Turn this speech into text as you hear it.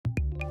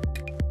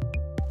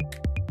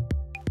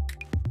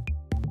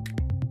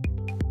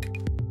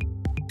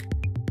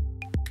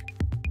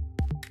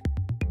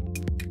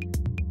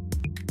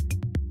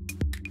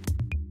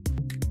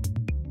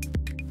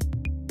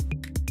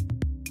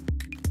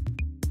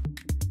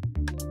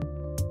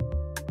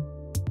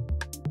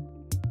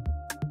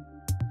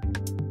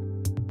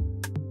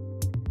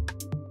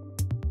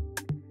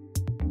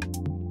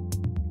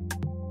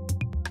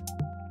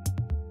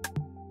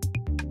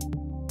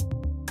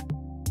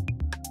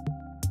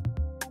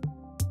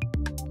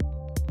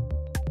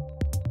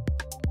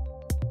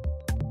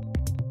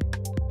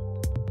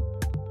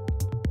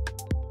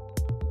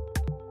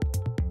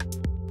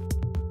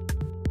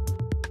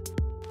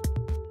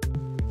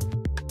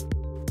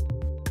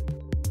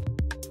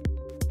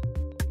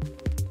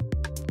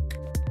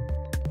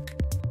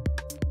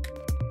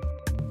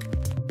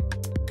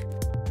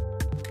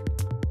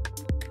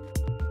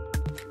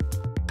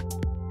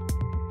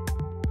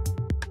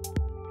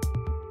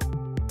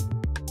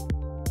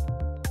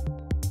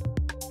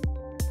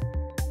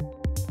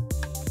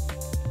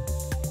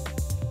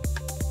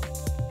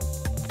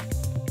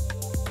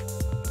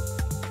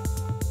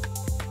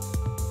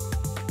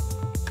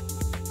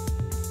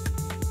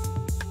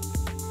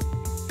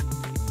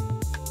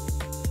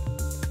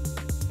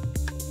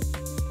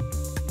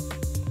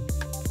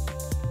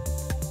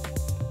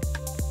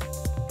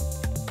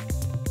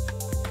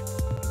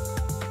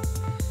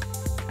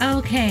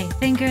Okay,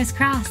 fingers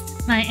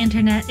crossed my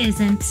internet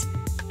isn't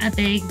a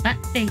big butt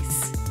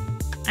face.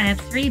 I have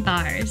 3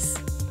 bars.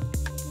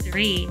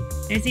 3.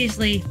 There's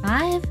usually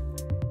 5?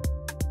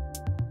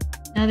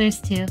 No, there's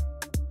 2.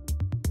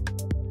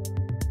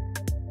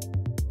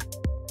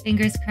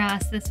 Fingers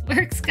crossed this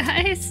works,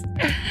 guys.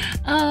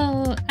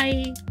 Oh,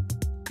 I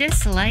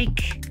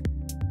dislike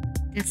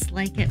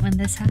it when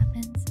this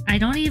happens. I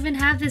don't even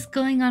have this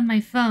going on my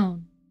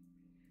phone.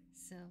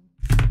 So,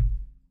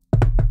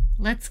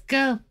 let's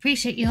go.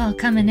 Appreciate you all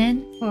coming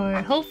in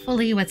for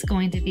hopefully what's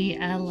going to be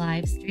a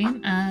live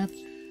stream of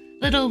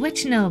Little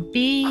Witch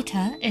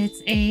Nobeta.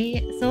 It's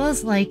a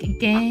Souls-like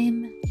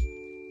game.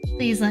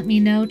 Please let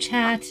me know,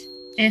 chat,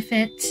 if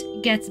it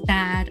gets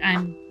bad.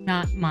 I'm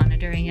not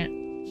monitoring it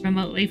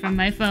remotely from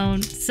my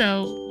phone,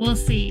 so we'll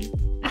see.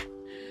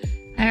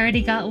 I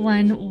already got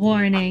one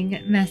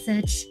warning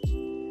message.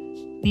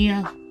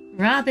 Neil,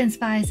 Robin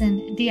Spies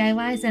and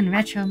DIYs and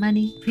Retro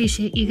Money.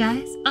 Appreciate you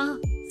guys all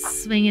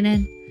swinging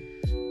in.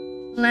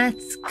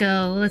 Let's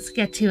go. Let's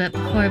get to it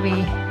before we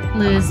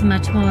lose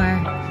much more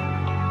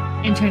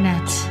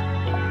internet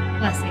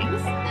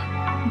blessings.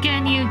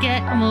 Can you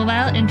get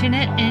mobile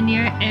internet in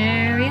your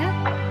area?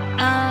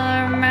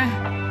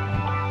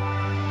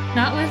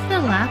 Not with the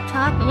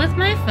laptop, but with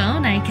my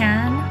phone I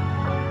can.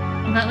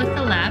 But with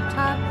the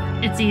laptop,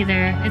 it's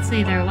either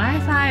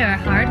Wi-Fi or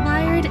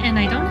hardwired, and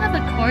I don't have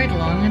a cord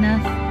long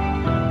enough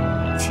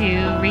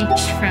to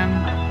reach from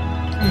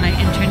my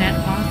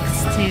internet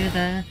box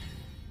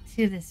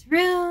to this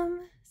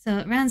room. So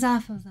it runs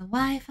off of the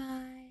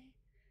Wi-Fi,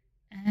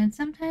 and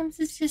sometimes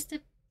it's just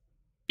a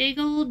big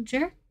old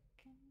jerk.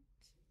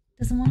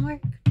 Doesn't want to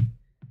work.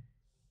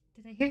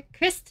 Did I hear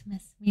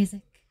Christmas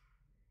music?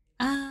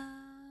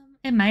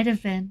 It might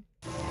have been.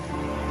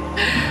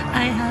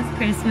 I have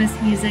Christmas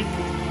music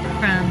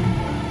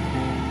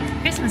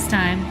from Christmas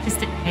time, just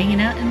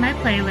hanging out in my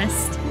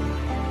playlist,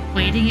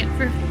 waiting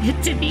for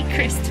it to be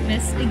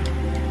Christmas again.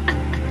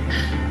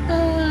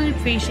 Oh, I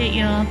appreciate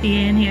you all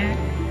being here.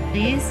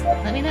 Please,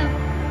 let me know.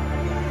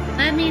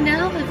 Let me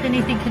know if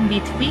anything can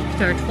be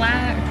tweaked or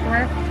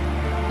twerked.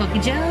 Pokey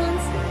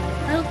Jones.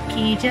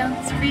 Pokey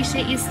Jones,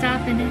 appreciate you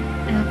stopping in.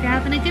 I hope you're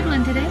having a good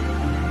one today.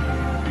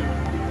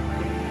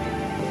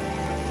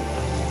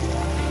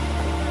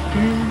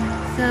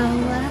 So,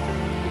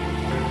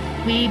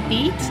 we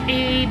beat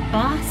a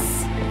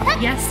boss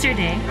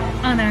yesterday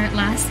on our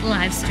last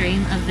live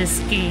stream of this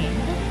game,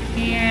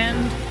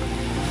 and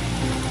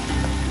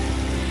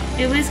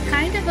it was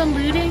kind of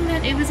alluding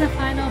that it was a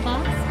final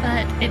boss,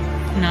 but it's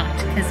not,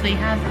 because we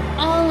have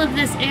all of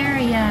this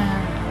area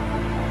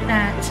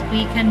that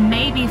we can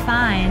maybe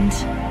find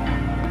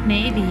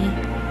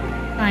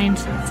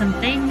some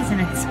things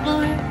and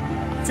explore,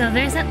 so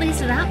there's at least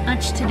that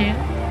much to do.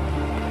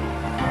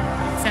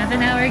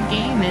 7-hour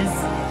game is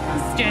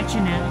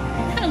stretching out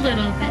a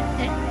little bit.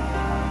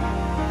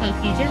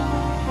 Pokey Joe.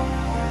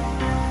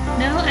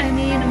 No, I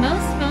mean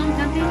most phone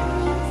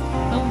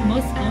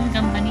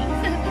companies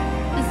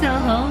sell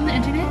home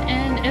internet,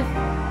 and if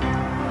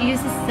you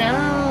use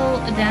cell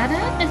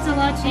data, it's a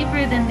lot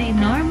cheaper than the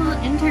normal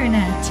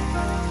internet.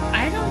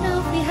 I don't know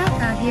if we have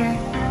that here.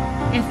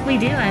 If we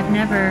do, I've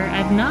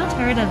not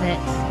heard of it.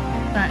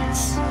 But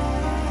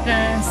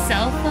the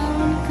cell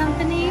phone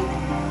company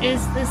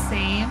is the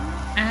same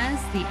as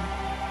the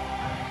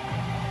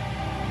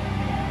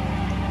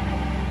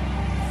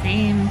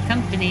same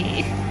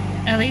company,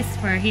 at least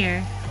for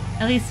here,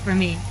 at least for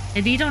me.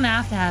 You don't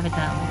have to have it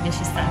that way. It's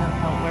just how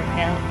it worked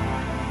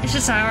out. It's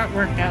just how it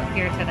worked out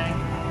here today.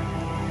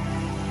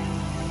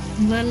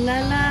 La la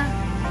la,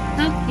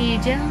 Pokey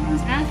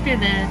Jones. After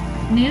the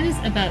news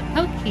about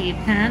Pokey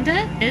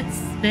Panda,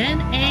 it's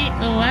been a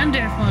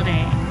wonderful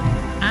day.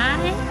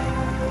 I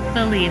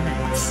believe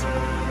it.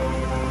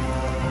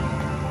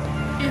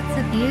 It's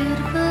a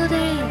beautiful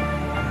day.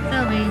 It's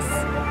always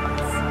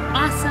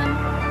awesome,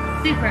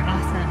 super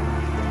awesome.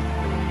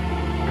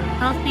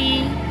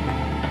 Healthy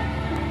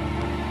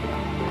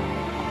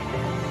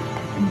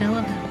bill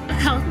of health.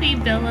 Healthy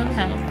bill of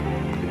health.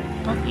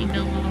 Healthy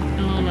bill of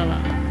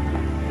health.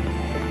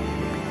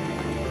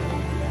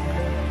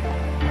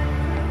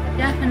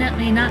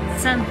 Definitely not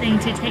something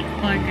to take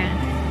for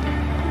granted.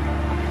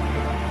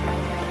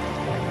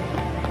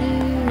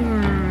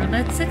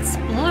 Let's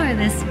explore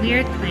this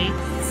weird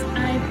place.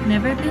 I've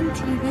never been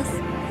to this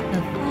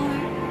before.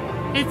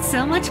 It's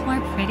so much more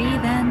pretty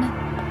than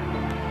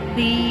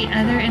the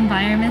other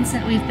environments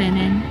that we've been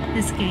in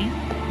this game.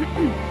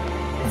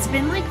 It's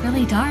been like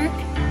really dark,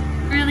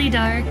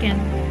 and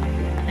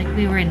like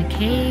we were in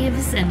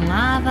caves and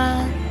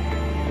lava.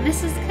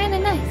 This is kind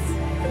of nice.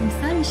 Some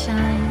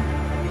sunshine.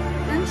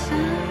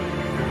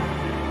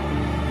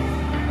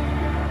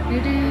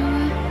 Doo-doo.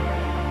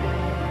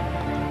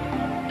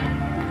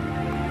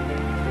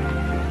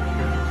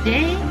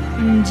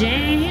 J.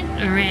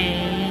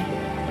 Ray.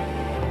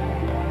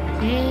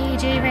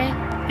 JJ Ray,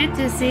 good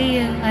to see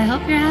you. I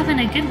hope you're having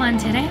a good one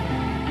today.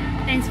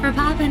 Thanks for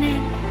popping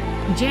in.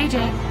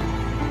 JJ.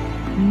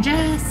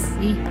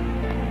 Jesse.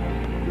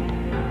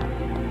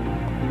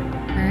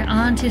 We're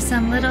on to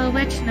some Little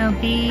Witch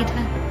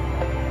Nobeta.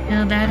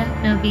 Nobeta,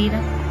 Nobeta.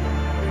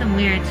 Some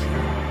weird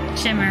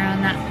shimmer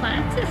on that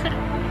plant.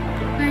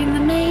 Wearing the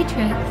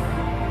Matrix.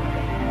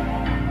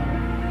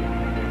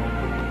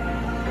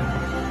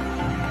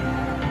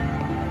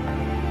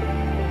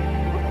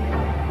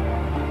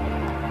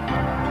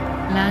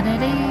 La da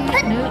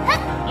dee. Nope.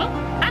 Oh,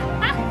 ah,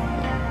 ah.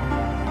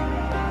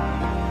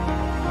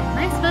 Am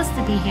I supposed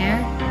to be here?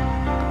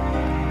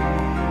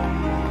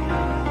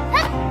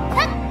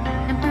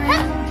 Jump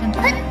around, jump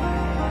around.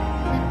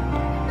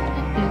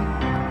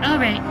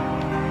 Alright.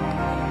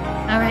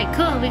 Alright,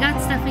 cool. We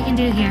got stuff we can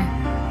do here.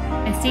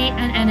 I see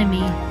an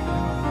enemy.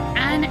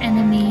 An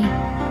enemy.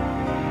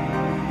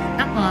 A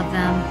couple of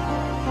them.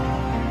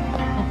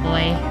 Oh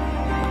boy.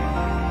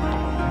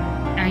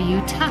 Are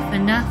you tough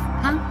enough,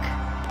 punk?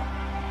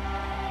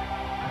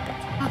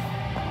 Tough.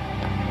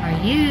 Are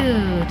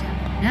you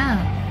tough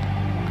enough?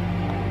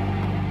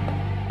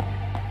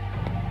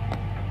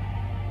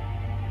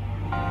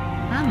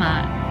 Come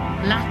on.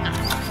 Laka.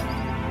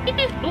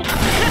 Oh,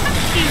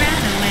 he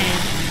ran away.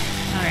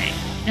 Alright.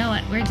 You know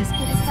what? We're just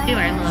gonna do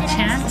our little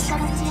chant.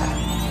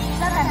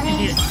 And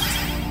do it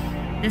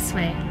this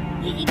way.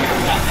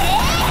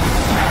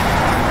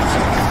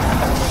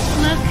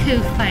 Look who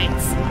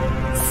fights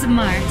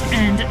smart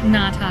and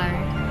not hard.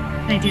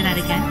 Can I do that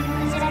again?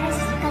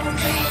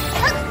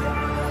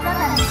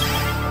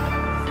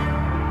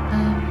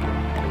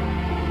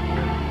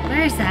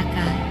 Where's that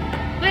guy?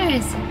 Where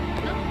is he?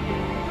 Oh.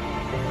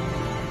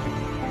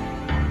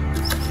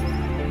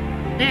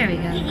 There we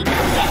go.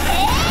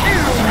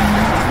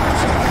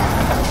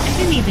 I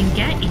didn't even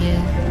get you.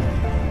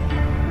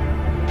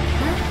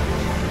 Huh?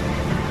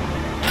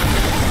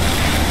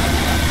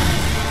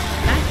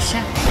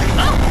 Gotcha.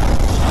 Oh!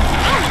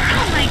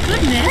 Oh my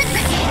goodness!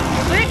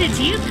 Where did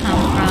you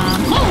come from?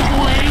 Oh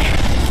boy!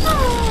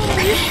 Oh,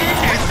 these guys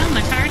are so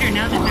much harder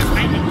now that they're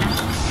fighting us.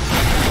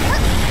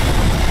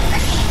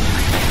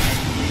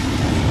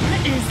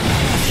 What is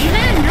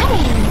even? No!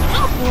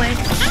 Oh boy!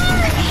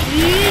 Ah!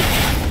 Eek!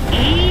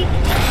 Eek!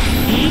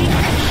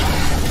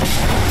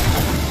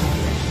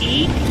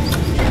 Eek!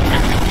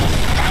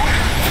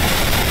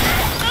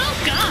 Oh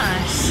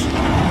gosh!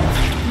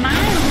 My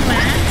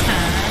Lanta!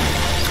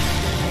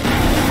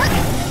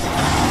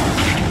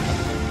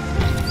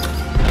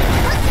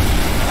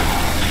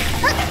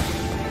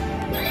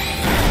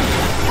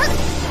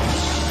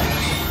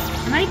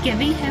 Am I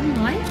giving him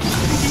life?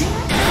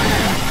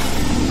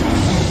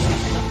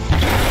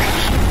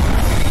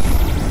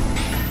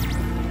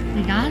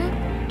 We got him?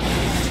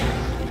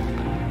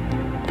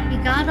 We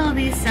got all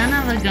these son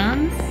of a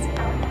guns?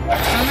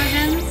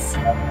 Guns?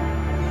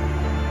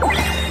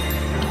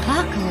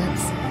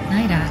 Apocalypse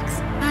Night Axe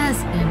has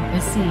been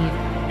received.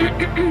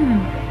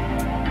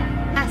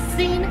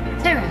 Hassin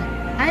Terra.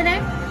 Hi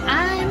there.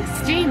 I'm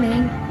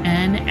streaming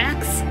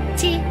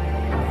NXT.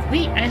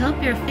 Sweet, I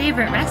hope your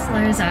favorite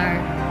wrestlers are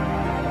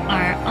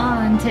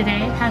on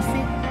today,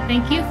 Hassin.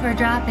 Thank you for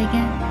dropping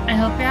in. I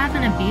hope you're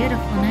having a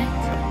beautiful night.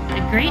 A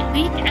great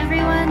week,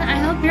 everyone. I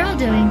hope you're all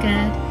doing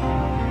good.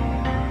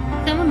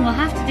 Someone will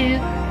have to do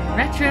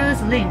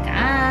Retro's Link.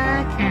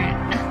 I can't.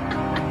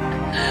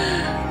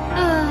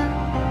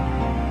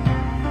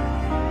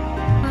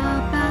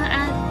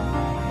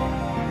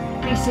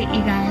 Appreciate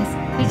you guys.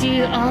 Did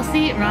you all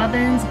see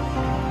Robin's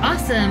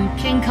awesome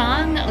King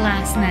Kong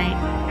last night?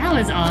 That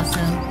was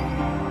awesome.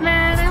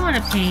 Man, I want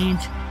to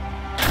paint.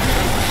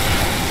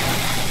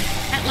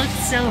 That looked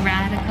so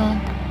radical.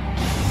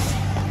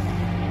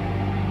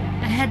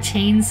 I had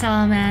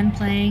Chainsaw Man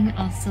playing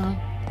also.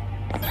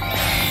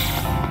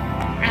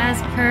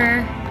 As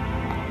per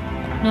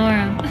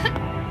Norm.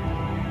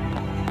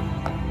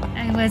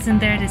 I wasn't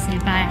there to say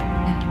bye.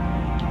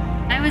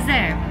 I was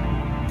there.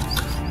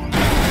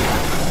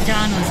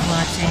 John was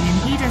watching and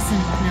he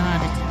doesn't know how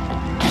to tell.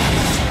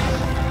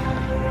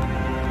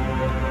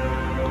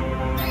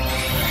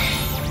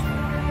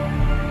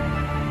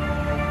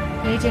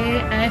 AJ,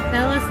 I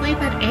fell asleep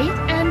at 8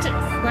 and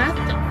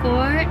slept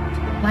for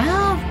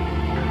 12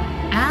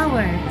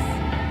 hours.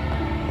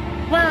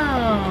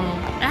 Whoa,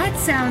 that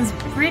sounds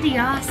pretty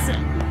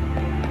awesome.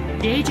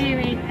 JJ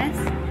Ray,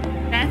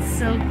 that's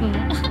so cool.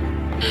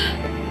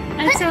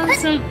 That sounds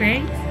so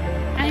great.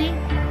 I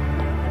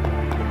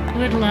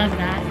would love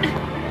that.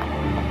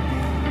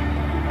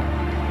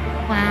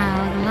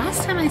 Wow, the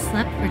last time I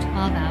slept for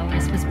 12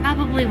 hours was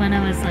probably when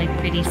I was like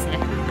pretty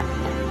sick.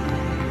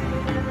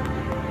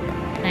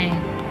 I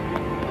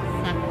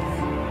sucked.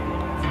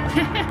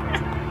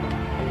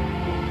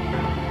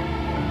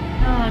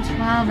 Oh,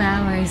 12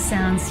 hours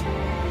sounds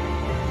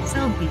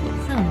so beautiful,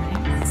 so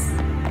nice.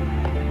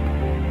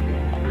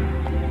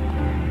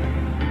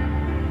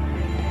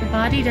 The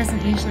body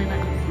doesn't usually let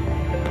me.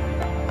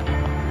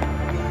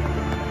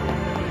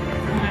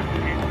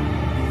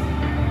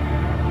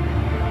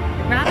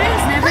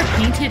 Robin's never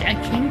painted a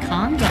King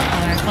Kong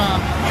before. Well,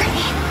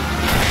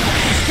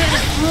 you could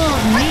have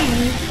fooled me.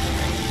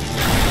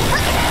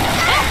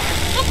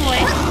 Oh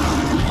boy.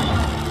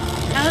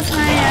 How's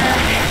my,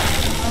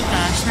 oh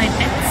gosh, my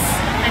bits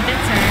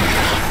are...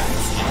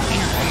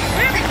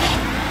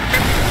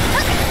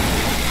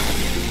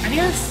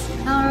 Adios.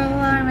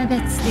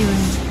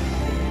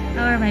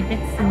 my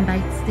bits and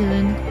bytes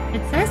doing?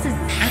 It says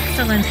it's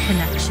excellent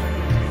connection.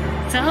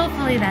 So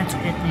hopefully that's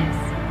good news.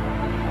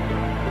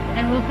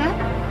 I woke up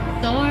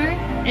sore.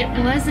 It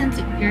wasn't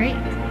great.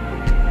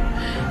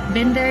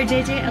 Been there,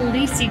 JJ. At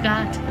least you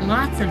got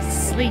lots of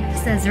sleep,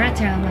 says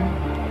Retro.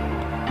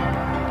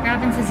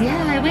 Robin says,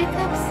 yeah, I wake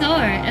up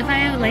sore if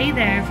I lay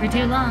there for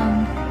too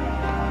long.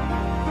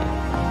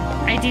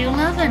 I do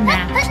love a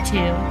nap too.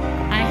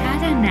 I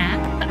had a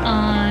nap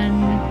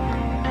on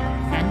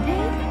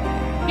Sunday?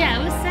 Yeah,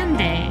 it was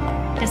Sunday.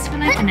 Just for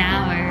like an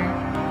hour.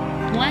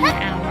 1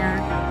 hour.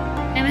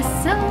 It was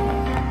so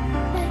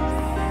nice.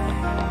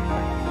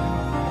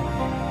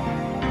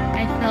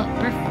 I felt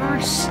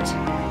refreshed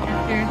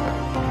after.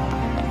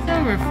 So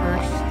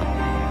refreshed.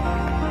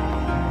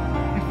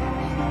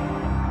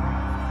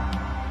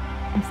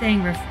 I'm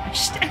saying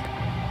refreshed.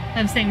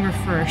 I'm saying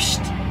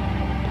refreshed.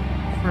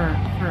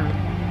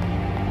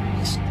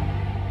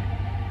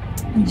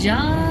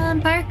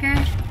 John Parker.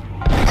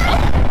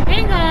 Oh,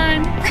 hang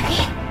on.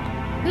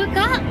 Who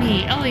got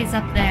me? Oh, he's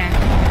up there.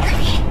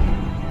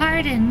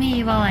 Pardon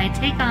me while I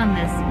take on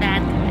this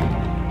bad guy.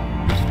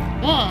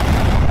 Whoa.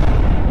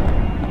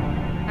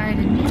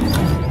 Pardon me.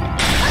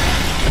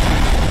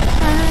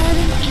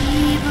 Pardon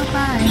evil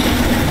by.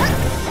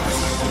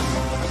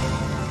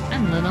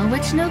 I'm Little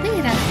Witch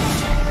Nobeta.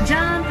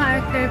 John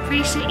Parker,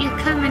 appreciate you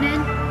coming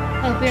in.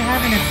 Hope you're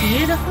having a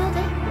beautiful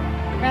day.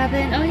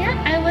 Robin, oh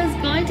yeah, I was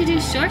going to do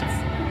shorts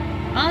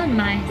on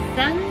my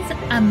son's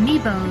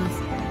amiibos.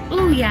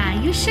 Oh yeah,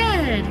 you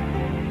should.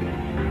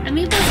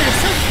 Amiibos are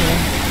so cool.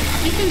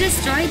 You can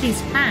destroy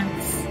these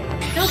plants.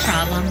 No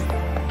problem.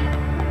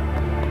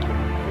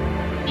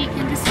 You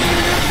can destroy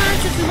the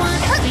plants if you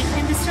want. You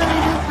can destroy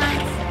the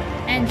plants.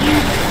 And you...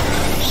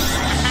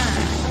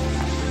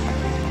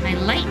 my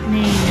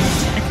lightning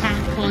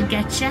attack will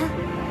get ya.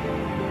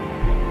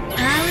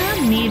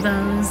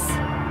 Amiibos.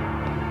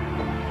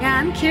 Yeah,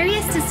 I'm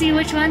curious to see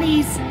which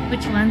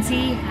ones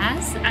he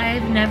has.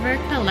 I've never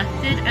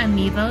collected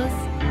amiibos,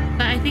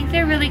 but I think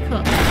they're really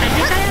cool. I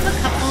think I have a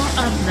couple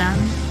of them,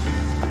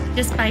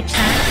 just by chance.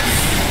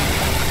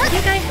 I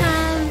think I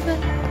have...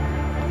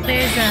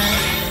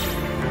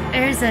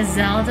 There's a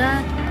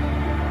Zelda.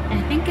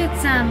 I think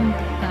it's,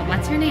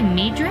 what's her name?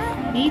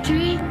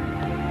 Midri?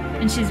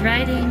 And she's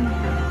riding...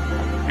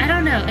 I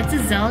don't know, it's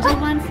a Zelda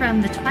one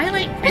from the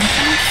Twilight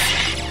Princess,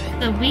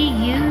 the Wii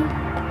U.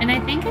 And I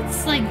think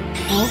it's like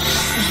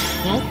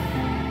Wolf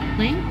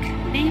Link,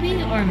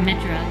 maybe? Or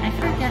Midra. I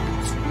forget.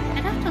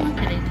 I'd have to look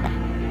at it.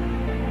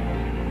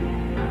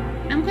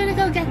 I'm gonna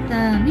go get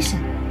the Misha.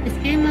 This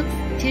game looks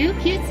too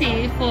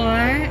cutesy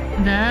for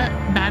the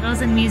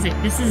battles and music.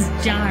 This is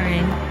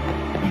jarring.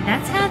 And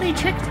that's how they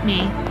tricked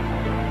me.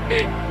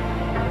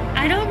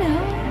 I don't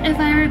know if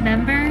I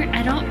remember.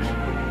 I don't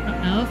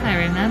know if I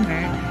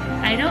remember.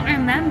 I don't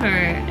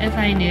remember if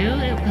I knew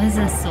it was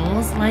a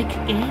Souls-like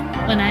game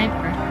when I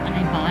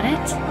bought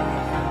it.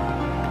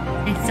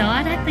 I saw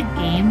it at the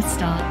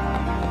GameStop.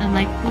 I'm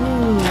like,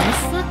 ooh,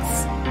 this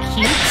looks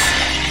cute.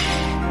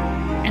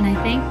 And I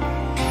think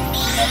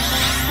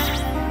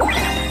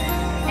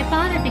I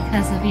bought it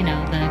because of, you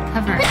know, the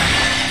cover.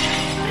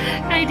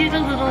 I did a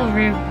little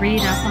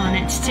read up on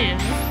it too.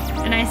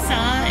 And I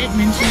saw it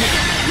mentioned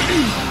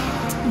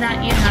that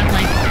you have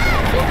like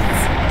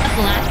a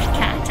black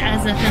cat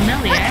as a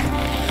familiar.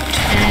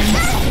 And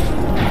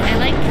I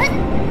like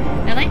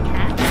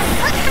cats.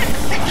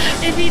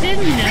 If you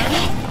didn't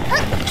know,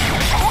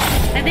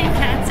 I think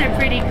cats are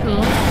pretty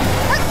cool.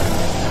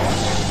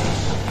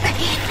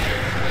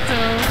 So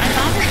I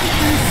bought it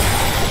because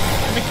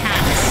of the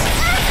cats.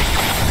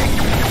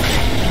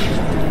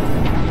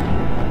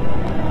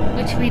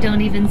 Which we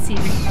don't even see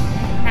the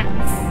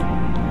cats.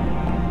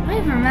 I don't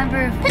even remember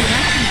if we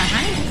left him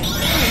behind us.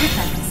 Oh, with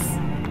us.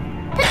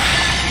 I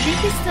think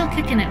he's still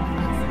kicking it with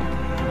us.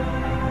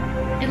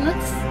 It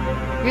looks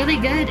really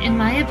good in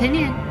my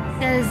opinion,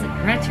 says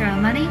Retro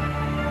Money.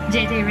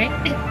 JJ Rick,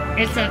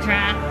 it's a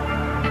trap.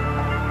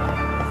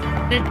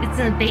 It's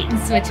a bait and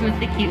switch with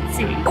the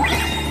cutesy.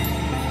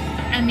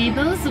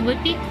 Amiibos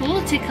would be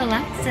cool to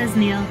collect, says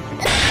Neil.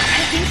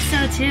 I think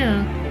so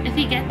too. If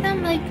you get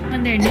them like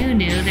when they're new,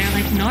 they're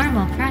like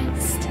normal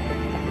priced.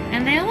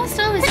 And they almost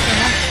always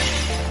collect.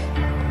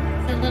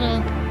 It's a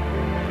little...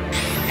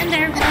 And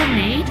they're well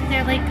made.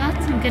 They're like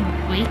got some good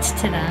weight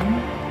to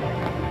them.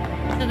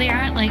 So they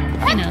aren't like,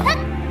 you know,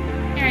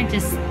 they aren't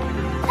just...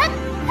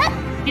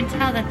 You can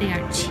tell that they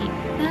aren't cheap,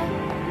 though.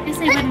 I guess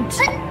they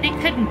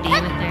couldn't be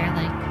with their,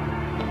 like,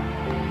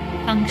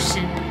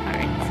 function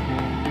part.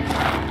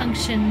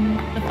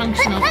 The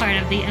functional part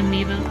of the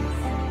amiibos.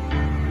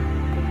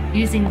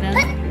 Using them.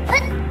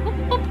 Whoop,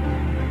 whoop.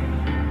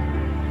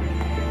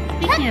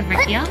 Speaking of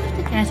Ricky, I'll have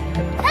to get him.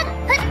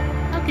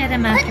 I'll get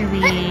him after we...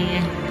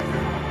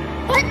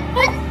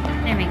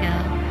 There we go.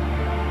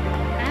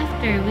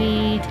 After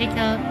we take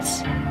out...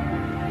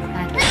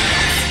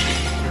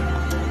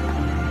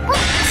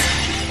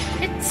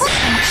 It's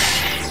French.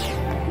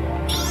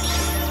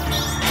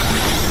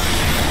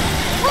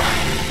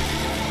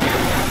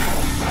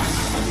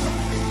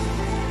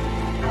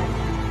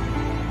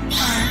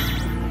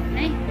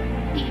 Hey.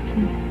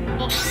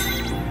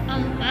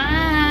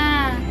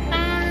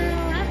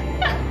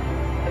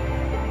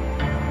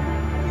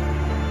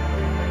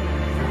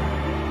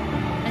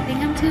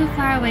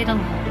 far away to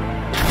look.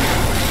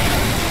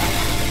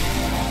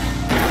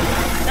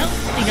 Oh,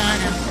 we got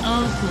him.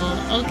 Oh, cool.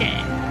 Okay.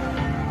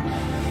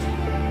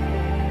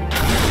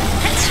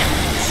 Headshot.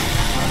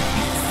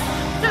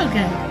 So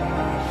good.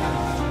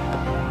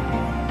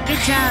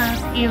 Good job,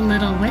 you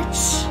little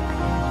witch.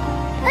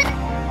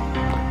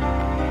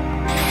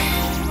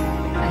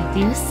 I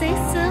do say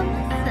so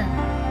myself.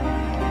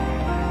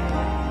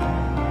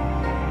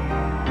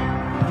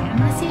 Okay, I'm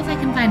gonna see if I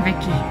can find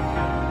Ricky.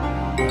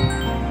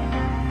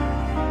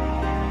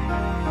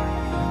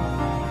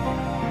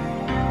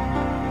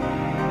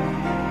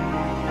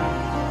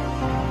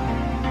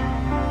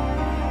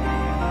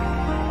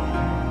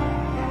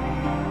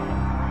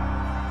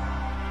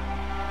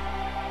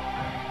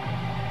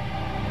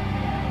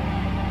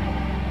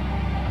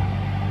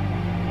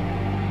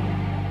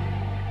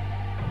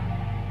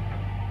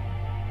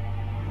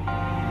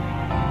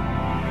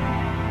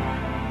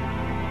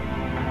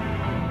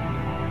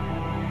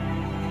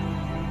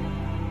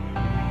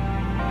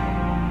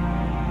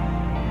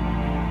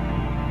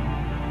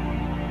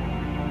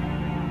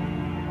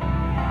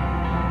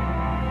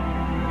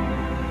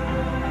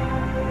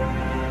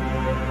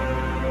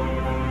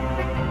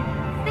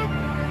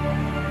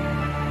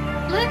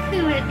 Look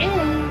who it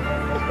is!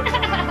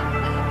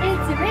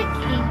 It's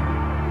Ricky!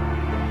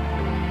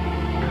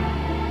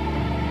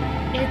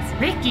 It's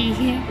Ricky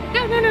here. No,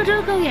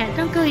 don't go yet.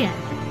 Don't go yet.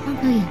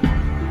 Don't go yet.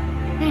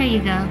 There you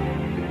go.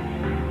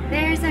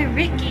 There's a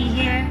Ricky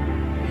here.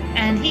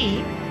 And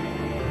he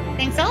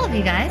thanks all of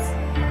you guys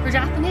for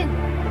dropping in.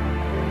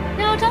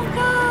 No, don't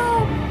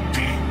go!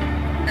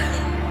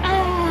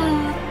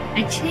 Oh,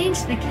 I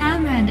changed the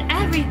camera and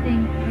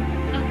everything.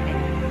 Okay.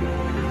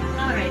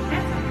 Alright,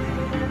 that's all.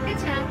 Good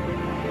job.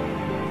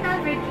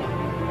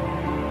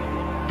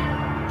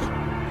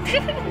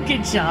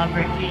 Good job,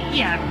 Ricky.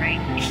 Yeah,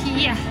 right.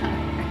 Yeah.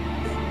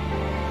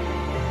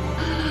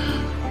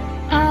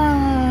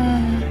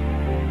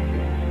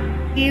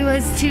 He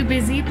was too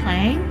busy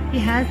playing. He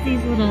has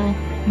these little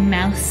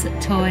mouse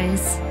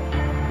toys,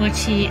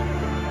 which he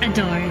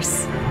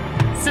adores.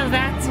 So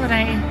that's what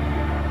I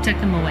took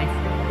him away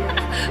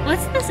from.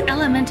 What's this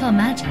elemental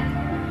magic?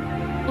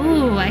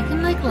 Ooh, I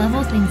can like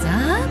level things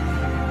up?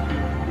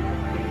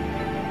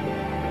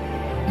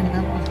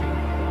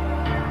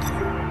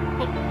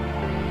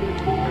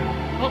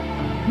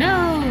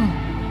 No!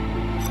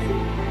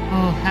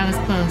 Oh, that was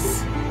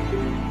close.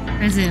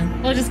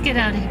 Resume. We'll just get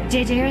out of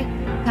here. JJ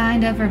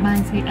kind of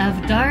reminds me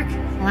of Dark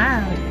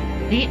Cloud.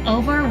 The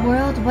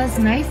overworld was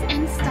nice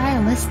and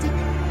stylistic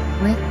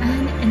with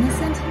an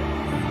innocent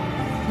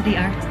to the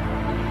art.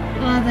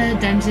 While the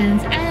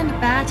dungeons and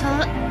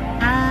battle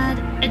had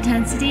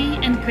intensity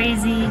and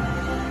crazy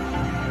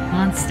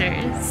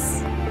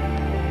monsters.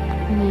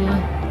 Ooh.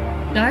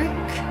 Dark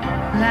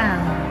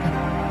Cloud.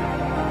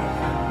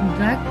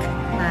 Dark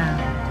Cloud.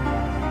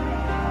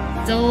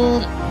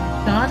 Sold.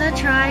 Gotta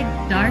try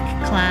Dark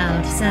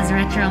Cloud, says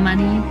Retro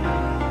Money.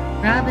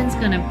 Robin's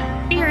gonna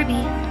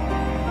BRB.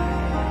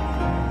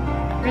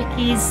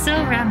 Ricky's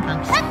so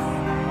rambunctious.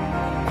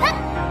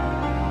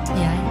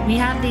 Yeah, we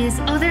have these.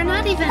 Oh, they're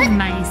not even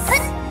mice.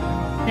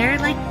 They're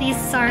like these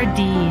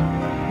sardine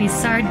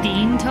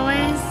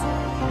toys.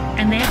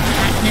 And they have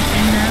catnip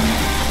in them.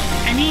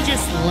 And he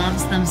just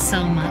loves them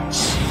so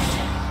much.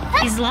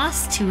 He's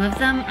lost 2 of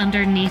them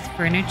underneath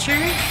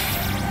furniture,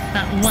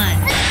 but 1.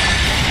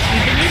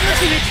 We've been able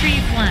to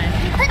retrieve 1.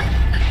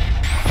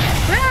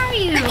 Where are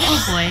you? Oh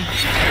boy.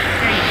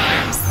 There you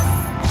are.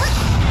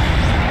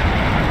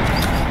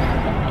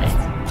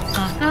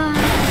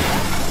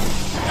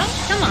 Oh,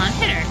 come on,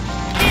 hit her.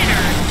 Hit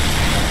her.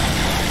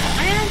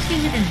 Why aren't you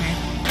hitting her?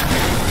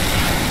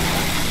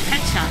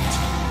 Headshot.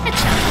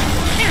 Headshot.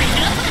 There we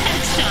go.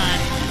 Headshot.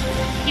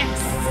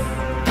 Yes.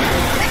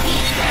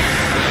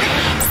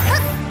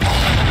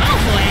 Oh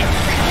boy.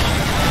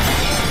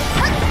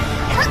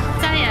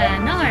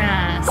 Sayonara.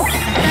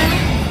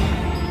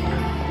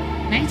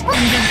 Night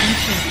Kingdom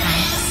entrance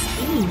house.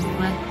 Ooh,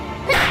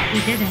 we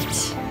did it.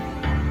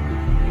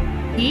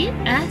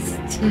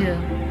 PS2.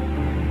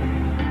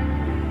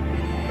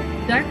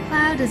 Dark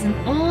Cloud is an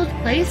old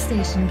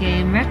PlayStation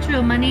game.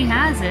 Retro Money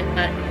has it,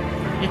 but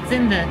it's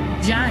in the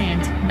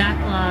giant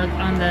backlog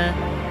on the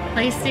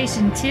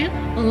PlayStation 2.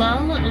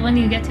 Lol, when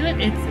you get to it,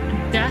 it's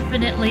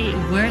definitely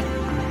worth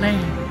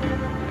playing.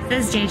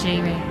 Says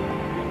JJ Ray.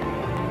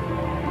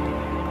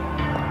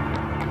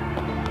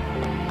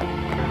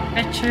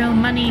 Retro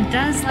Money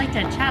does like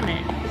to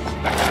challenge.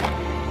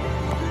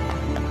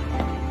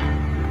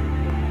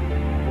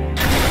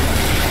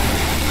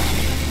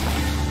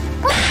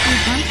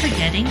 Keep on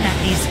forgetting that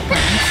these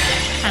plants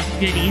have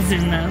goodies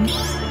in them.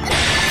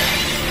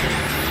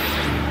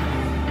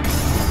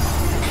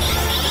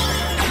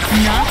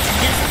 Not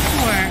just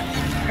for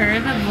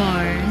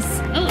herbivores.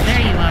 Oh,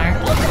 there you are.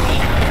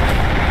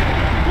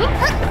 Whoop,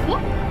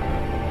 whoop.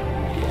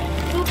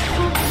 Whoop,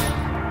 whoop.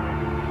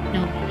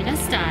 Nobeta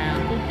style.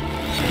 Whoop.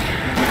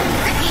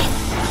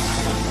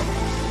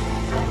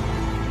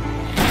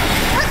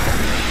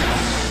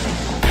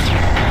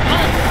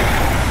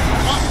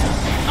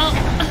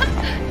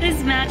 This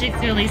match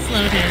magic's really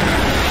slow to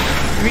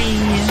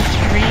re-up.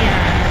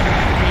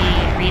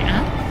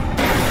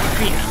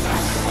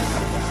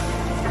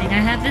 I think I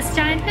have this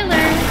giant pillar.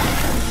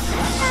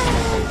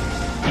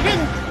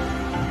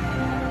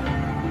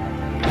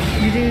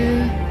 I did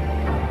it.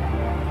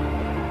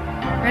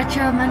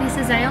 Retro Money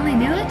says I only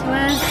knew it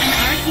was an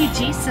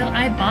RPG, so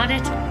I bought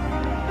it.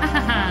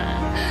 Hahaha.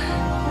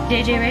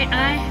 JJ Ray,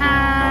 I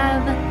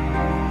have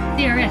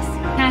CRS.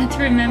 Can't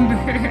remember.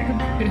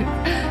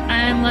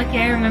 I'm lucky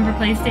I remember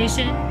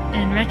PlayStation.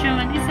 And Retro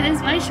Money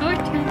says my short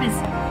term is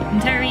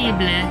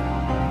terrible.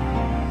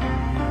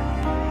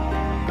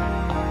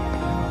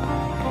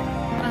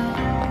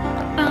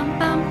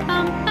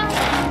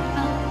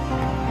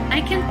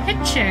 I can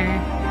picture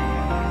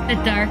the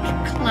dark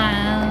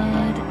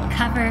cloud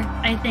cover,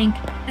 I think.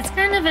 It's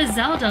kind of a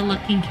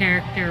Zelda-looking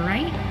character,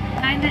 right?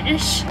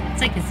 Kinda-ish.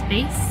 It's like his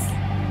face.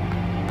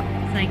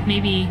 It's like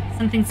maybe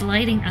something's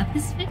lighting up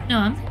his face. No,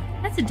 I'm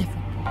thinking that's a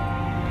different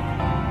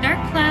one. Dark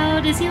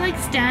cloud, is he like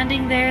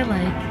standing there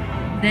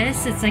like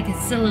this? It's like a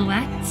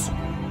silhouette.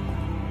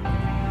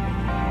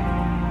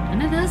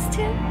 One of those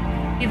two?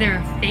 Either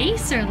a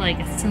face or like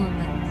a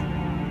silhouette.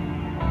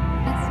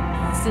 It's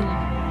a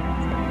silhouette.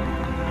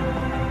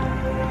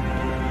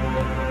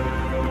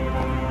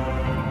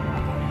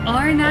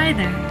 Or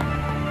neither.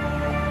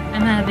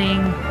 I'm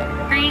having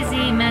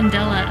crazy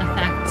Mandela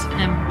effect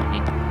memory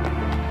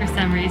for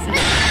some reason.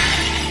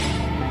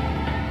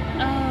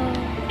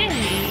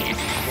 Okay.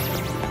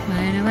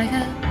 Where do I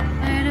go?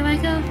 Where do I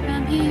go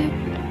from here?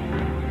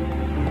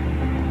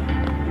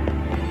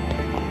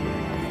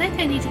 I think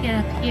I need to get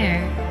up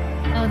here.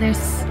 Oh, there's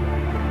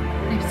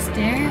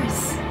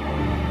stairs.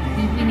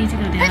 Maybe we need to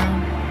go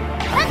down.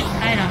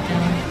 I don't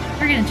know.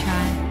 We're gonna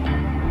try.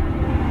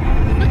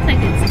 Looks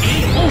like it's 8.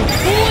 Oh,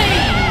 boy!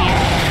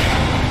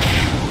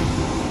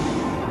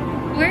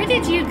 Where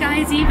did you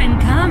guys even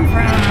come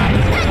from?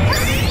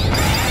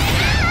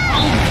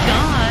 Oh,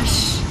 gosh.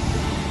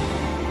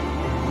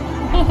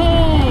 Oh!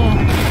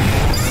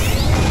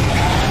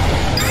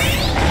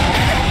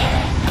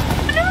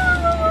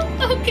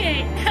 No! Okay.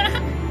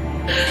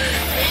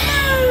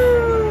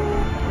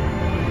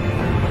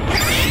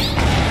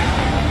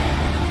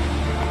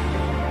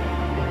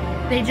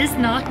 They just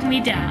knocked me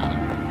down.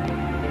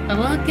 But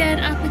we'll get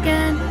up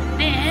again.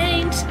 They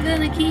ain't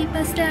gonna keep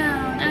us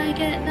down. I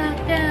get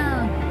knocked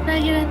down. I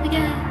get up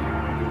again.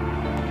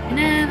 You're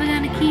never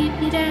gonna keep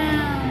me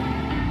down.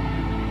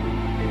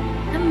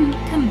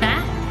 Come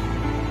back.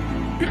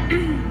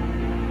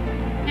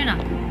 You're not.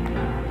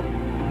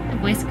 The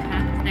voice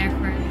cracked there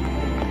for.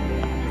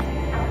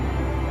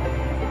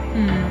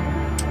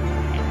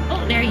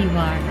 Oh, there you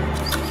are.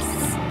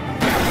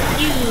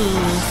 You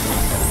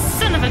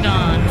son of a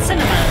gun. Son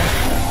of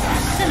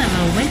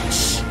a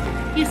witch.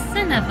 You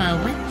son of a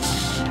witch.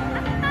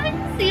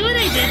 See what I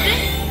did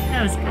there?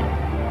 That was good.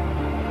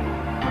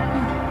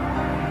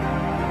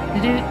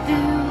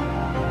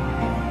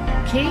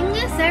 King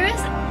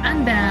Ceres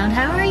Unbound,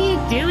 how are you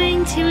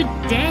doing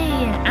today?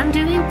 I'm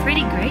doing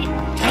pretty great.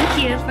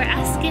 Thank you for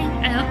asking.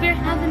 I hope you're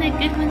having a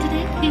good one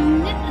today,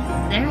 King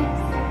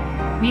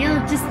Ceres. Neil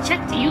just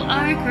checked. You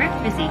are correct,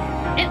 Fizzy.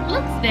 It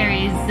looks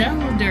very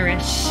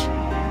Zelderish.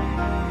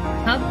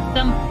 Hub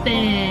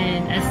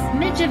thumping. A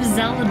smidge of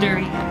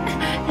Zeldery.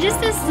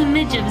 Just a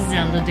smidge of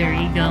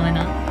Zeldery going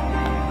on.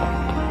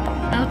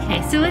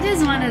 Okay, so it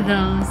is one of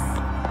those.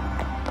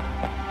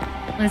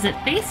 Was it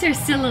face or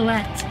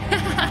silhouette?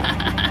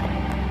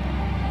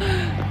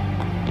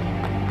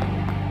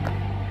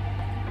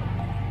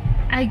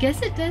 I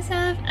guess it does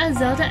have a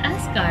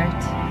Zelda-esque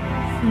art.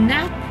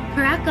 Snap,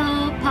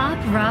 crackle, pop,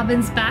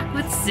 Robin's back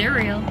with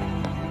cereal.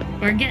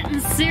 We're getting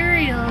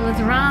cereal with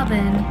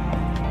Robin.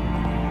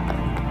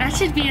 That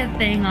should be a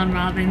thing on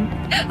Robin.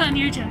 On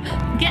your channel.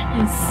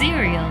 Getting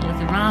cereal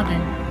with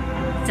Robin.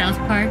 South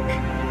Park.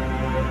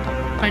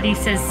 But he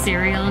says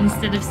cereal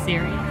instead of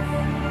cereal.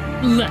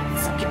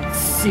 Let's get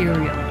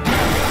cereal.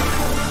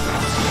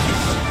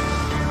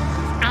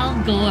 Al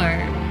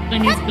Gore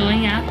when he's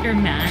going after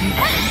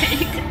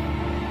Man-Pig.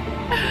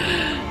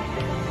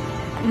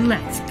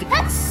 Let's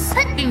get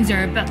things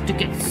are about to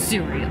get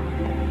cereal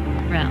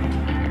round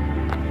here.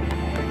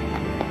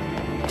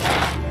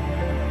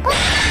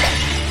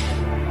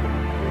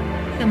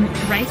 Some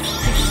rice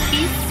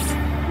Krispies.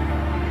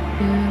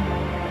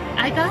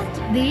 I got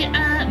the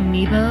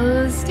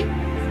amiibos too.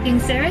 King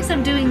Ceres,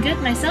 I'm doing good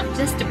myself,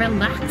 just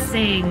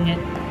relaxing.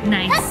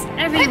 Nice.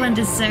 Everyone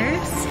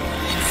deserves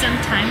some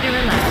time to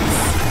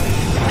relax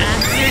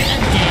after a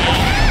day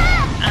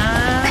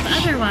of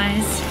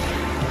otherwise.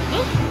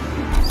 Oh,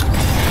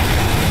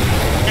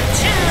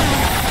 gotcha.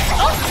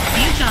 Oh,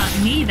 you got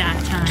me that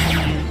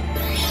time,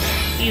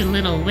 you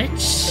little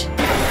witch.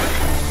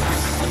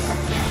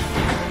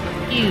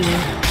 You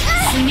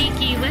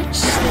sneaky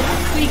witch.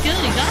 There we go,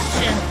 we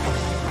gotcha.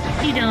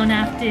 You don't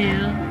have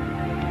to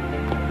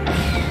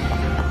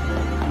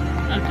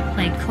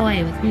play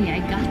coy with me, I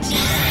got you.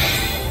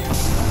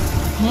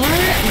 More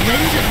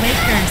Wind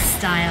Waker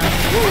style.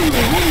 Ooh,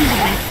 Wind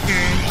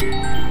Waker.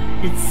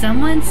 Did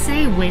someone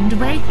say Wind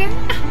Waker?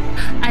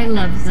 I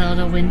love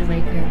Zelda Wind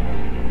Waker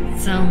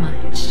so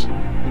much.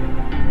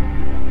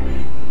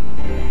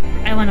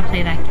 I want to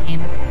play that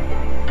game.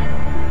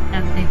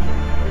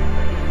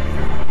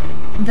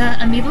 The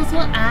amiibos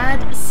will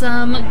add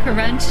some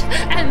crunch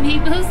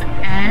amiibos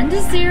and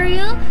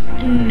cereal.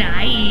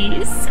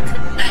 Nice.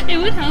 It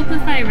would help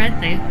if I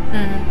read the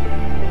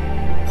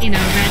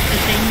read the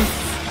things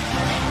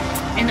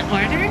in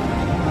order.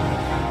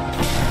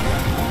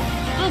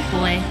 Oh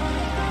boy.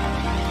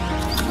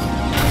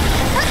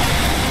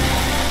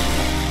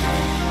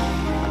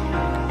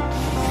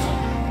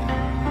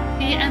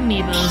 The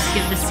amiibos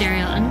give the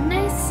cereal a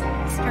nice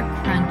extra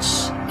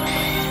crunch.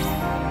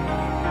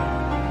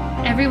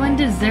 Everyone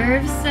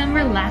deserves some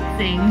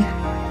relaxing.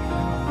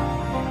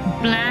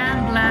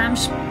 Blam blam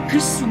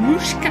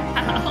swoosh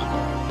cow.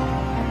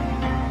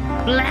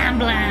 Blam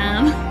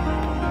blam.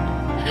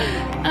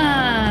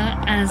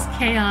 As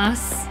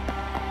chaos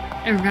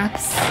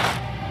erupts.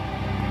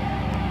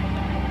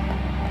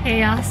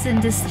 Chaos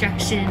and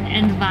destruction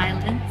and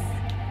violence.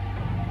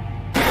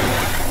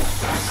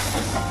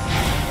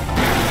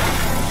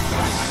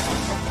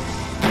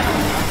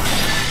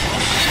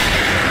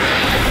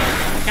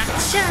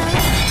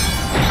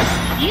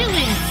 You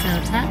ain't so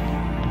tough.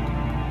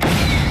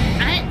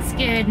 I ain't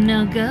scared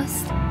no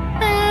ghost.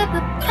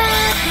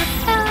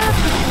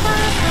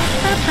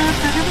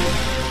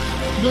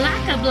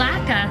 Blacka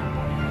blacka.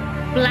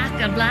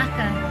 Blacka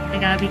blacka. I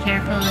gotta be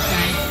careful with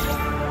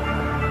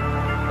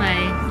my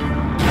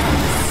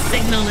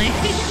signaling.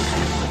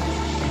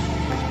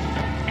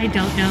 I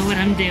don't know what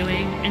I'm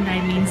doing, and I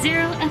mean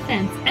zero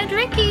offense. And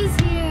Ricky's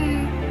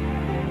here.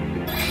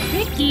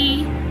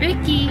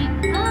 Ricky.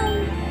 Hi.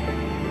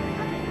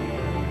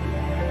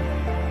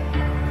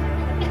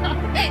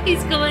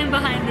 He's going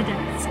behind the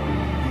desk.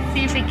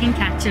 See if we can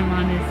catch him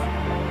on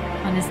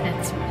his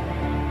next one.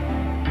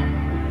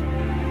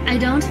 I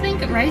don't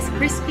think Rice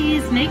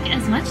Krispies make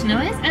as much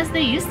noise as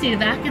they used to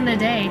back in the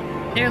day.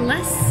 They're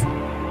less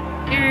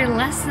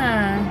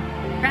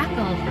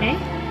crackled, eh?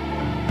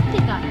 What do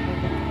you got?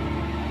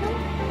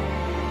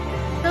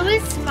 It's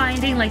always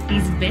finding like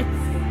these bits,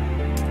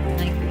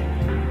 like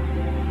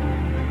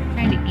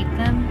trying to eat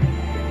them.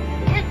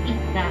 Can't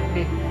eat that,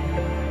 Rick.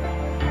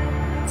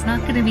 It's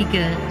not gonna be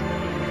good.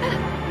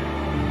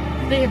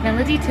 The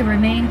ability to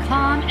remain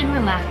calm and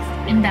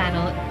relaxed in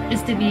battle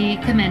is to be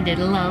commended,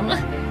 lol.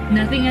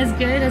 Nothing as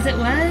good as it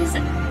was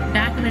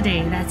back in the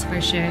day, that's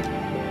for sure.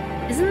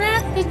 Isn't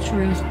that the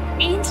truth?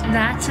 Ain't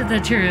that the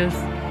truth?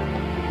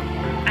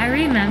 I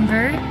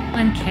remember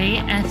when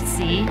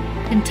KFC,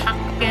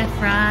 Kentucky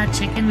Fried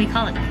Chicken, we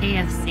call it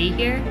KFC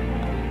here.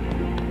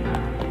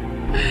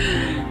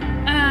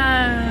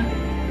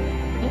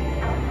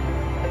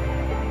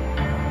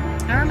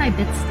 How are my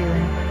bits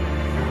doing?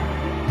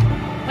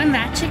 When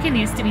that chicken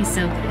used to be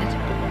so good,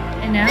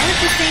 and now it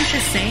just ain't the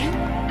same.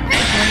 I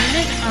blame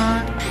it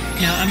on...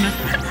 No, I'm not...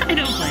 I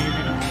don't blame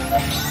it.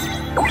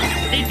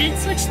 They did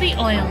switch the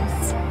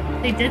oils.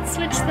 They did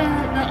switch the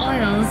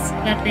oils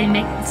that they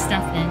make the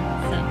stuff in,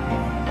 so...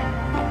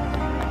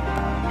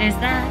 There's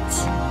that.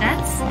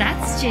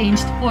 That's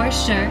changed for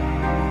sure.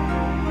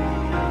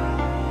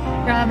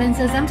 Robin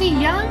says, I'm too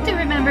young to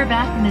remember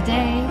back in the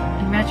day.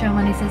 And Retro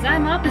Money says,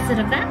 I'm opposite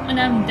of that when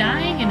I'm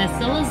dying in a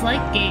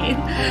Souls-like game.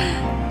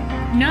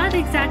 Not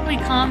exactly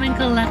calm and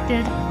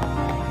collected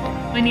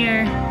when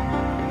you're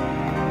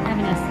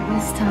having a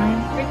Souls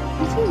time. Rick,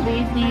 did you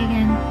leave me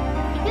again?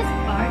 You just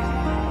fart.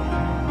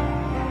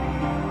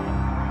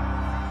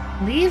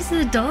 Leaves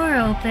the door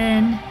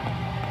open.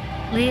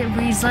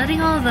 He's letting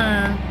all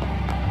the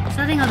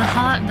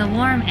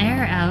warm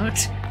air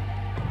out.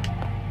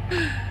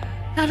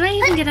 How do I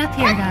even get up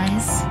here,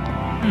 guys?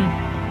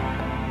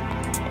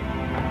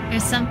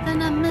 There's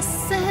something I'm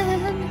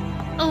missing.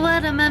 Oh,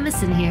 what am I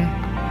missing here?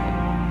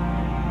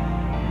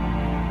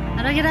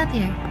 How do I get up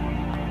here?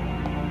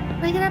 How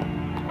do I get up?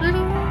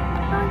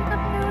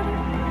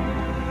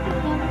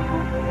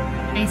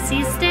 I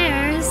see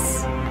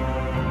stairs.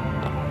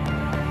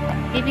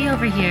 Maybe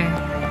over here.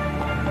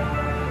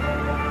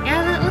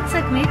 Yeah, that looks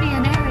like maybe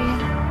an area.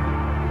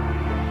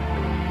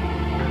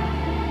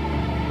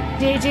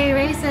 JJ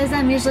Ray says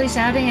I'm usually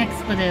shouting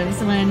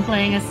expletives when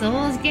playing a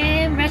Souls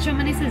game. Retro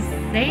Money says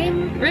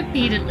same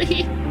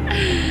repeatedly.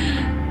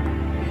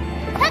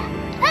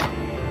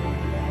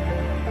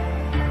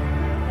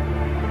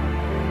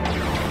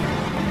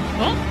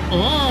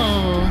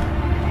 Oh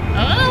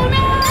no!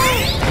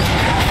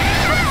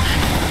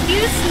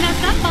 You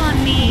snuck up on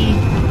me!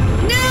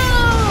 No!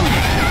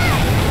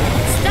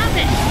 Stop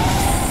it!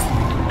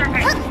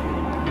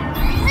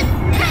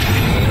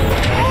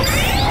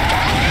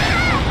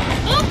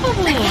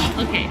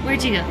 Oh, okay,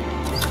 where'd you go?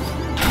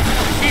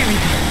 There we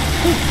go.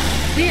 Ooh,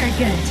 we are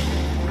good.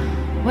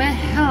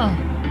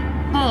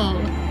 Well,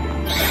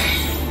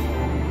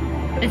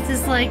 this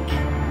is like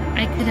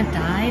I could have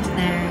died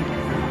there.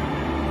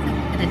 I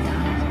could have died.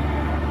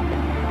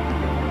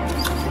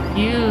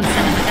 You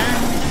son of a gun.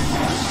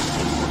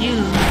 You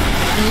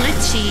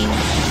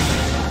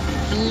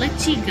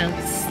glitchy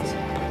ghost.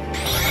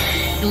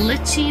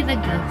 Glitchy the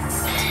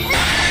ghost.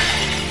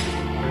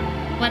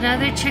 What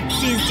other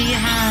tricksies do you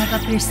have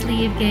up your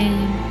sleeve,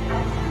 game?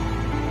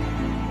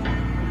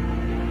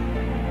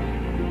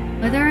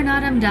 Whether or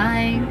not I'm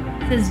dying,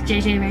 says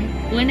JJ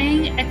Ray.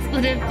 Winning,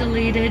 expletive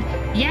deleted.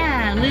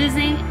 Yeah,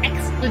 losing,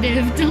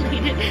 expletive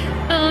deleted.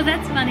 Oh,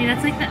 that's funny.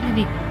 That's like that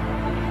movie.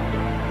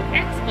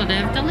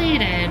 Expletive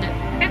deleted.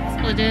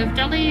 Expletive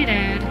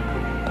deleted.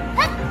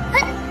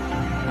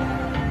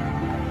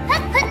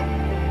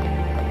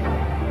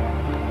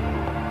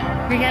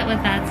 Forget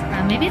what that's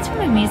from. Maybe it's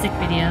from a music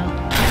video.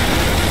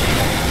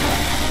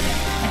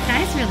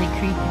 That guy's really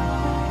creepy.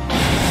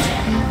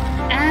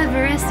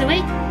 Everest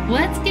awake.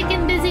 What's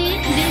kicking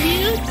busy? Did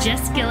you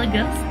just kill a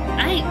ghost?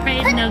 I ain't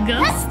afraid of no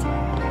ghost.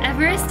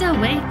 Everest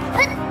awake.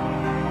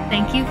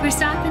 Thank you for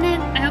stopping in.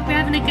 I hope you're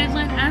having a good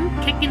one. I'm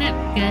kicking it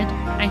good,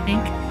 I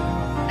think.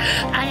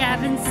 I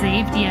haven't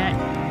saved yet.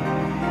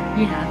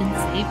 You haven't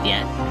saved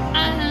yet.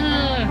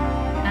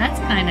 That's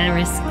kind of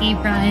risky,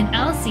 Brian.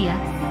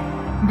 LCS.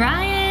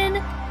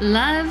 Brian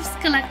loves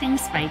collecting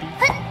Spidey.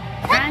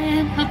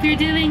 Brian, hope you're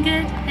doing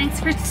good. Thanks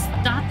for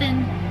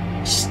stopping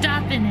in.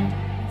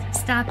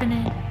 Stopping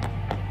in.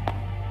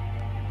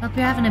 Hope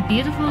you're having a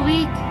beautiful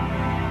week.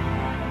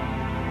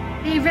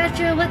 Hey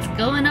Retro, what's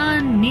going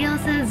on? Neil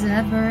says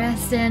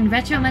Everest, and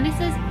Retro Money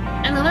says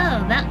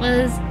LOL, that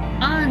was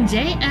on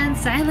Jay and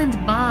Silent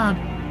Bob.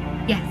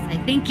 Yes, I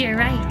think you're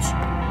right.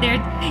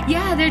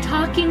 They're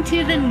talking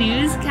to the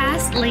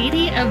newscast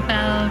lady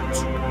about...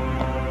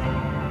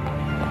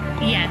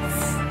 Yes.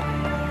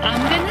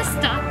 I'm gonna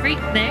stop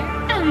right there.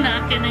 I'm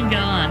not gonna go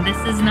on. This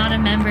is not a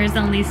members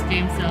only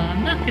stream, so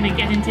I'm not gonna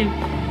get into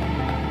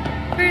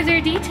further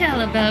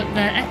detail about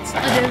the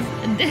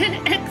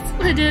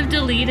expletive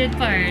deleted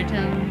part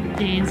of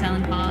Jay and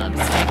Silent Bob's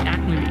Strike Back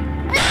movie.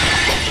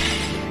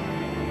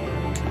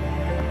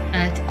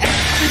 But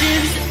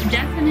expletives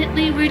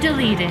definitely were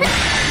deleted.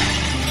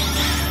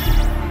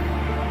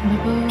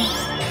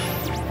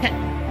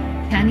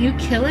 Can you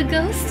kill a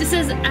ghost?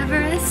 Says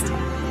Everest.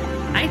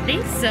 I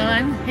think so.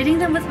 I'm hitting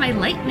them with my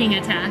lightning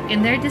attack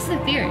and they're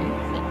disappearing.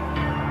 So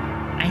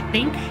I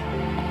think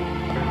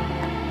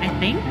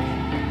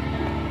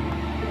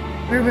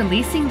we're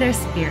releasing their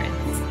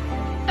spirits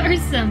or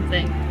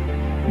something.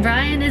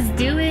 Brian is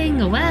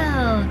doing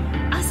well.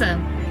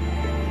 Awesome.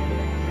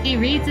 He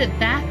reads it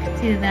back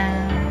to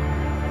them.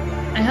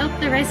 I hope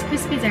the Rice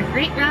Krispies are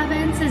great,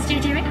 Robin, says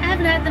JJ Ray. I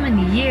haven't had them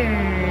in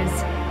years.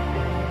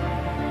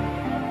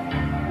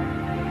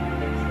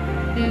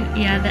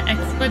 Yeah, the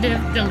expletive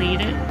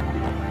deleted.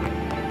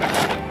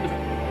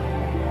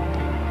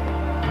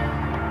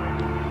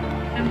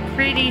 I'm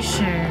pretty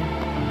sure.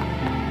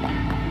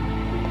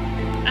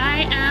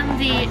 I am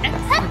the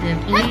expletive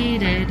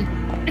deleted.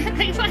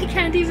 I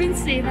can't even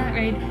say that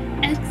right.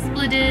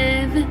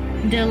 Expletive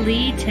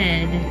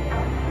deleted.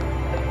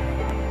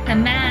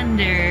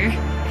 Commander.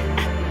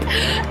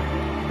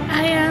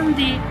 I am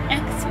the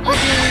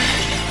expletive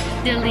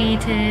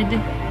deleted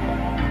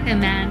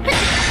commander.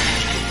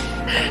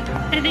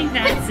 I think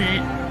that's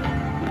it.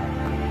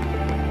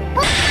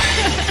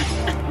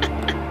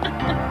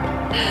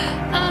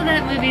 Oh,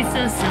 that movie's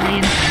so silly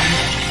and fun.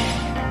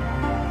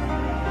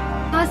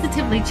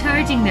 Positively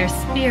charging their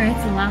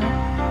spirits along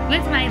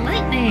with my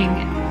lightning.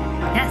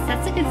 Yes,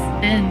 that's a good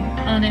spin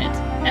on it.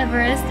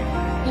 Everest,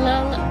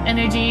 low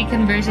energy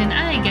conversion.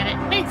 I get it.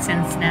 Makes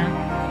sense now.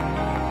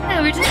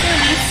 Yeah, we're just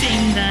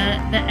releasing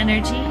the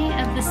energy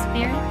of the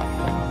spirit.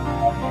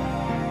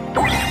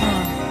 Oh,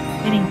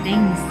 hitting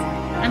things.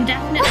 I'm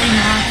definitely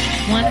not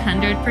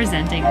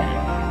 100%ing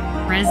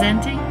that.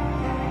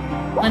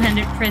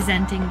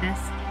 100%ing this.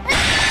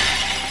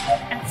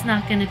 That's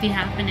not gonna be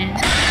happening.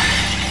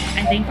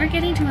 I think we're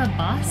getting to a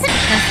boss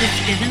because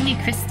it's giving me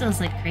crystals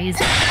like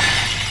crazy.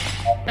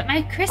 But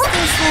my crystal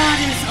slot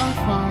is all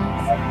full.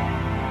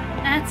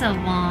 That's a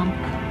womp.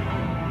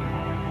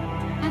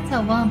 That's a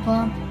womp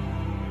womp.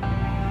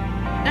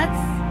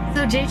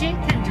 So JJ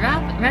can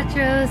drop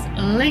Retro's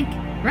link.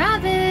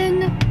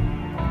 Robin!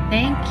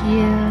 Thank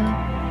you.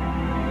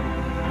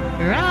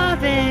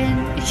 Robin!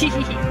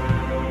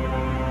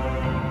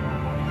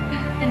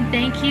 And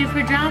thank you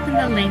for dropping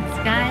the links,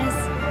 guys.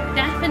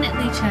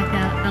 Definitely check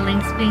out the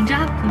links being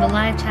dropped in the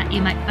live chat.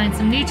 You might find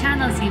some new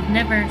channels you've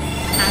never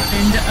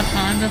happened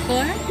upon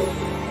before.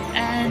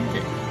 And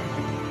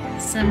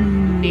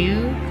some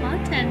new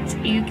content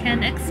you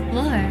can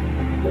explore.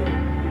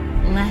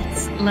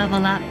 Let's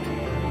level up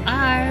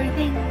our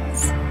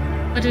things.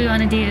 What do we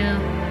want to do?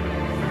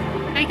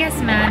 I guess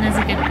man is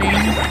a good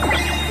thing.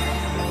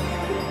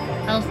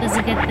 Health is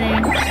a good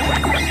thing.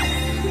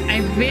 I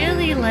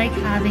really like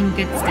having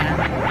good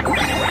stamina.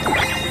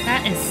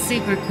 That is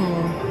super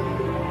cool.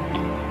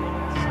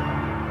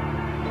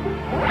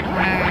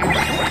 Our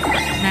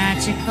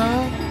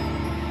magical.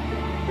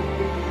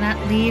 That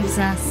leaves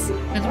us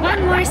with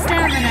one more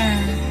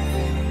stamina.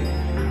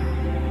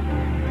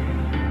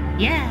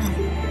 Yeah.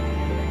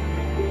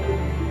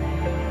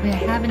 Do we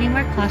have any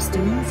more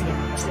costumes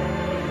yet?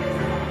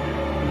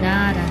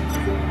 Nada.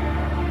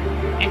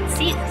 It's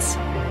it.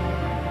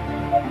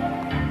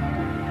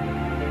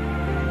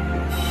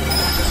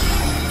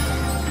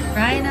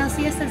 Brian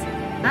LCS says,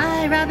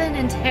 Hi, Robin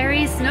and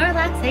Harry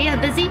Snorlax. Hey, you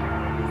busy?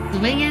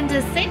 Swing in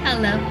to say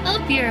hello.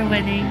 Hope you're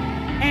winning.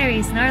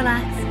 Harry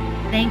Snorlax,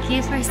 thank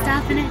you for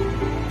stopping it.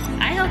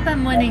 I hope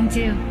I'm winning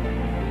too.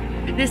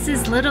 This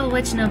is Little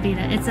Witch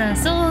Nobeta. It's a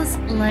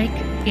Souls-like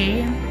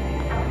game.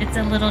 It's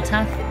a little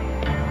tough,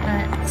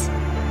 but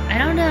I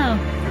don't know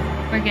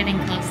if we're getting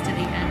close to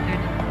the end or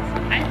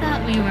not. I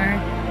thought we were.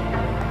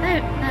 I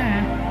don't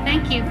know.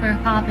 Thank you for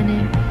hopping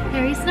in,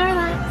 Harry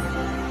Snorlax.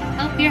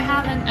 Hope you're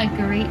having a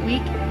great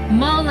week.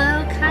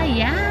 Molo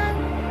Cayenne.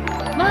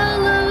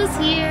 Molo's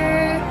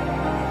here.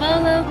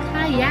 Molo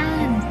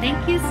Cayenne.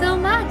 Thank you so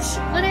much.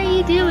 What are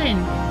you doing?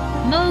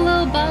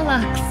 Molo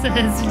Bollocks,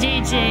 says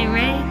JJ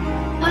Ray.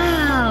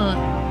 Wow.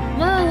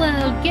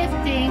 Molo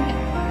gifting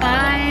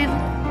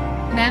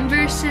 5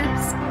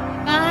 memberships.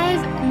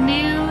 5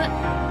 new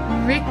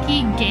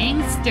Ricky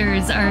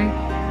gangsters are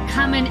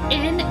coming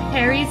in.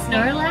 Harry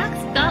Snorlax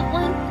got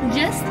one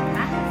just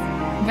passed.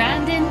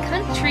 Brandon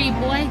Country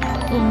Boy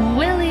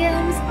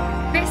Williams,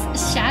 Chris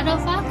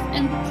Shadowfox,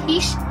 and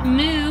Tish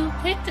Moo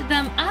picked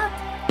them up.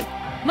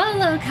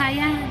 Molo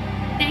Cayenne,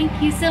 thank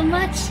you so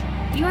much.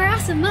 You are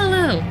awesome,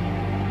 Molo.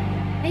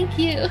 Thank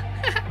you.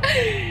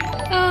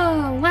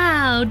 Oh,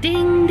 wow.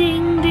 Ding,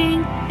 ding,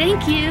 ding.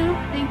 Thank you.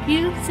 Thank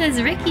you.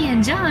 Says Ricky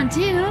and John,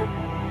 too.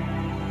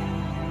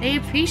 They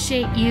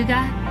appreciate you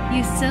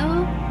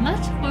so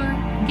much for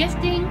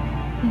gifting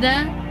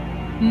the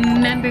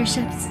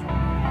memberships.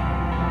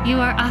 You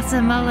are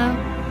awesome, Molo.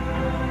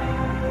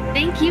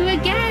 Thank you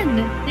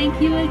again. Thank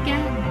you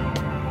again.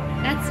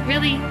 That's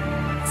really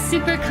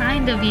super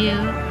kind of you.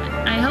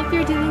 I hope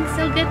you're doing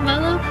so good,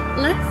 Molo.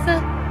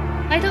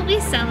 Why don't we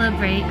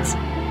celebrate?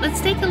 Let's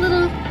take a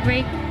little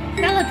break.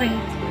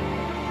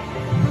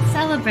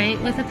 Celebrate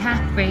with a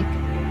pack break.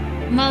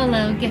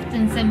 Molo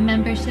gifting some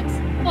memberships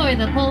for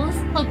the polls.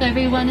 Hope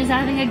everyone is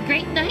having a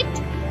great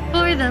night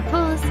for the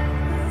polls.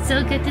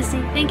 So good to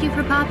see. Thank you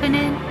for popping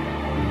in.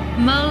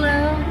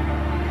 Molo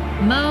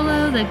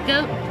the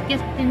goat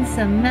gifting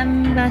some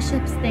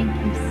memberships. Thank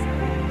you so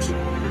much.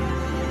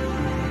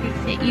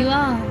 Appreciate you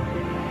all.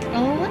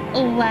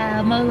 Oh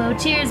wow, Molo.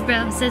 Cheers,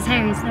 bro, says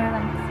Harry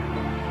Snorlax.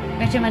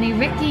 Retro Money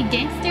Ricky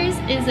Gangsters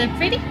is a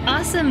pretty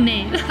awesome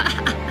name.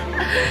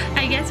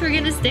 I guess we're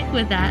gonna stick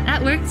with that.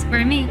 That works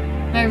for me.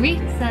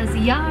 Maritza's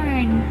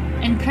Yarn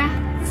and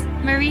Crafts.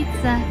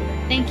 Maritza,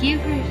 thank you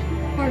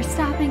for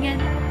stopping in.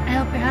 I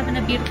hope you're having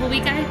a beautiful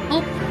week. I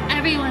hope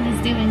everyone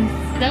is doing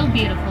so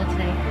beautiful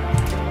today.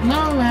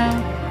 Molo,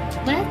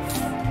 let's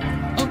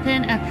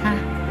open a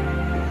pack.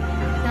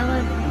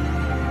 Celebrate.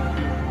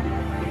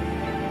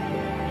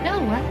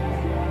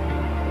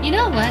 You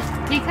know what?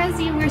 Because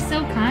you were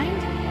so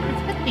kind,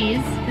 let's put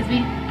these, let's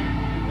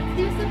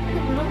do something a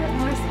little bit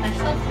more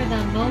special for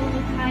the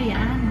Molo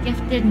Cayenne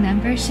gifted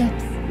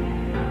memberships.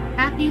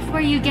 Happy for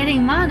you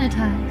getting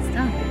monetized.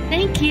 Oh,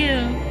 thank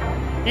you.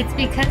 It's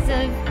because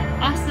of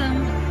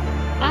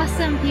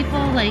awesome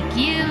people like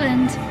you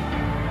and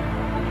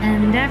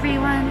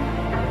everyone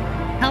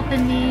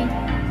helping me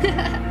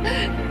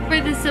for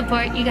the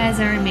support. You guys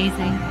are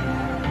amazing.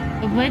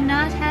 I would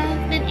not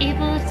have been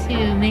able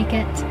to make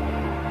it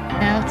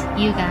without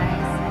you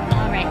guys.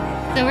 Alright,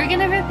 so we're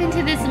gonna rip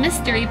into this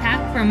mystery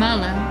pack for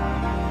Molo.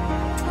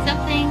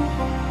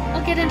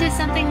 We'll get into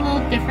something a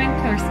little different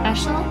or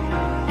special.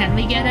 Can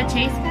we get a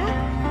chase pack?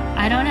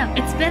 I don't know.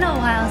 It's been a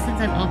while since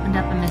I've opened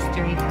up a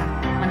mystery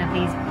pack. One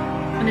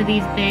of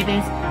these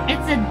babies.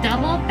 It's a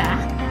double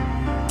back.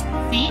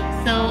 See?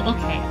 So,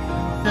 okay.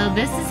 So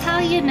this is how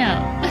you know.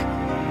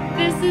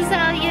 This is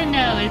how you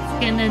know it's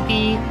gonna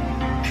be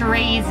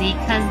crazy,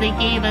 because they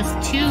gave us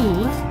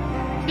two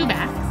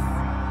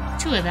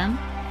backs. 2 of them.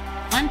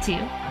 1, 2.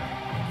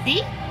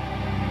 See?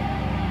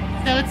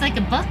 So it's like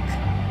a book.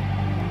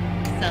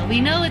 So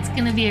we know it's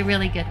gonna be a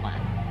really good one.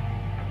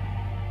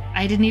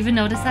 I didn't even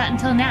notice that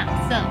until now.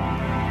 So,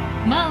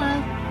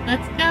 Molo,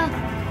 let's go.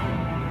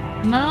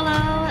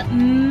 Molo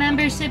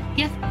membership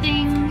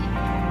gifting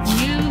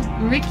new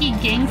Ricky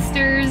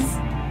Gangsters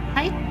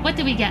hype. What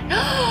do we get?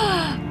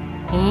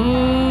 Oh,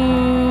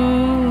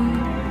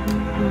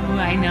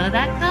 I know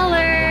that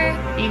color.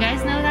 Do you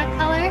guys know that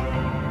color?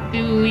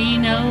 Do we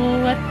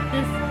know what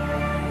this is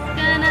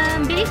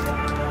gonna be?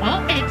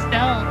 Oh,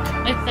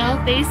 it fell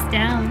face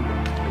down.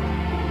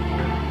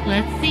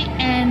 Let's see,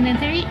 and a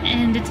 3,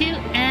 and a 2,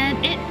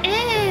 and it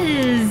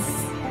is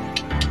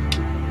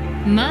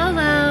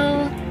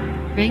Molo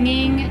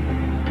bringing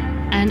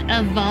an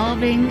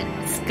Evolving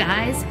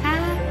Skies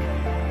pack.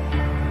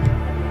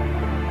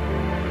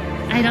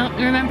 I don't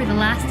remember the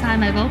last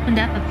time I've opened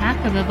up a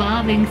pack of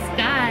Evolving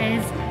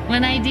Skies.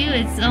 When I do,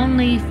 it's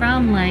only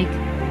from, like,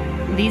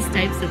 these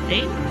types of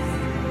things.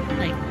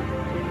 Like,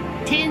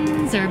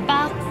 tins or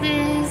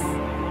boxes.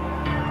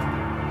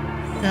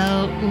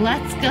 So,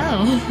 let's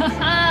go.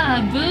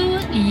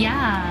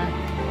 Booyah!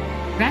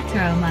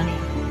 Retro money.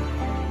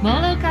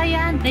 Molo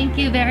Cayenne, thank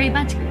you very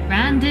much.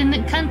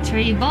 Brandon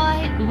Country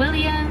Boy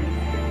William.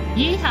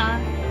 Yeehaw!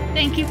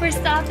 Thank you for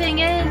stopping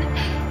in.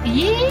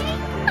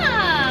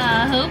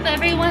 Yeehaw! Hope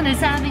everyone is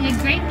having a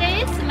great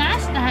day.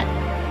 Smash that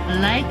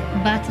like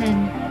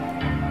button.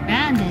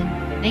 Brandon,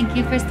 thank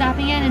you for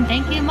stopping in, and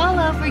thank you,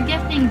 Molo, for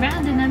gifting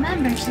Brandon a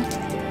membership.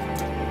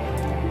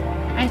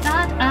 I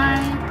thought I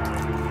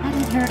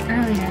added her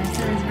earlier,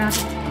 says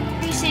Robert.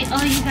 Appreciate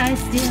all you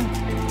guys do.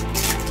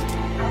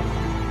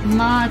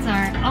 Mods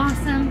are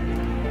awesome.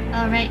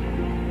 Alright.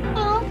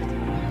 Oh,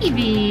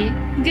 Evie.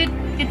 Good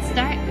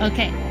start.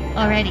 Okay,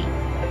 alrighty.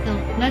 So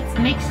let's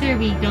make sure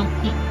we don't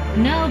peek.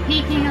 No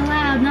peeking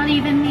allowed, not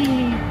even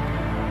me.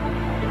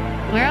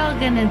 We're all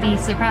gonna be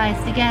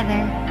surprised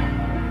together.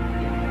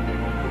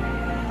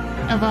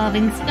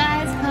 Evolving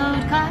Skies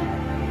code card.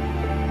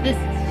 This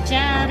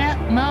shout out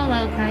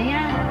Molo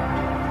Kaya.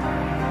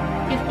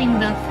 Gifting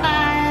the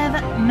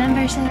 5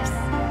 memberships.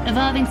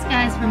 Evolving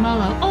Skies for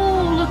Molo.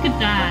 Oh, look at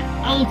that.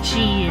 Oh,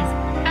 jeez.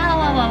 Ow,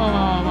 ow, ow, ow,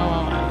 ow,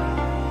 ow,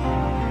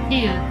 ow.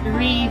 2,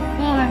 3,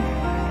 4.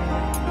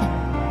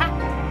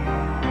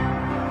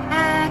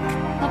 Hack.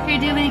 Hope you're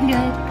doing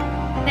good.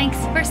 Thanks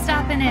for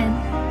stopping in.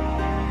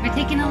 We're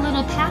taking a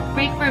little pack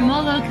break for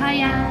Molo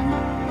Kayan.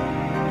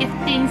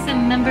 Gifting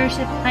some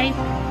membership hype.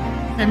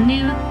 Some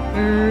new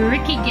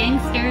Ricky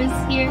gangsters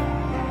here.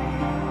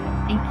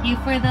 Thank you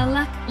for the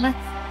luck.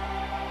 Let's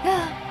go.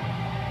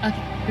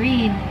 Okay,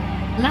 green.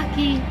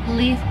 Lucky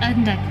Leaf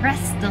and a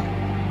Crystal.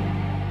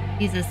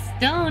 He's a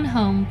Stone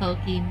Home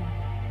Pokemon.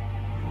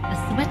 The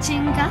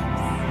Switching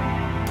Cups.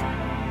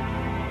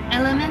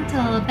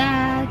 Elemental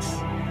Badge.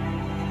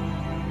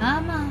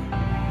 Mama.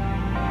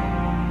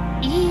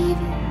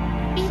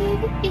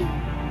 Eevee.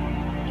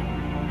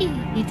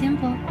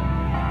 Dimple.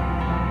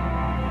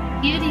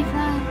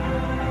 Beautiful.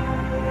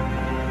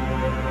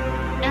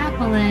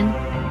 Applin.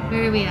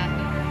 Where are we at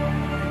here?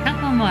 A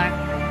couple more.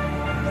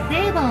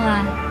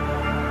 Sableye.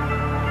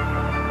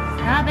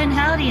 Robin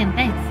howdy and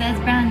thanks, says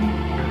Brandon.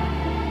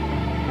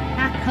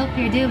 I hope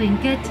you're doing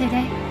good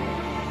today.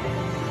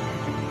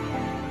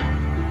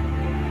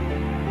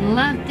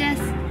 Love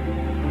this.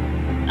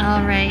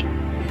 Alright.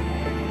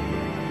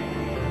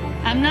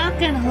 I'm not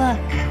gonna look.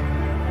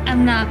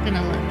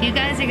 You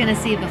guys are gonna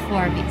see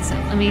before me, so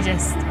let me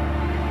just...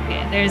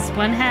 Okay, there's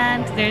one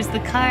hand, there's the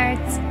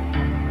cards.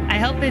 I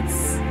hope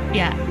it's...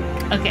 Yeah.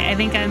 Okay, I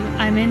think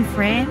I'm in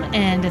frame,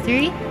 and a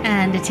 3,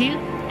 and a 2,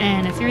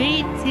 and a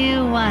 3,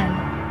 2,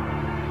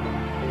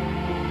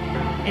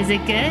 1. Is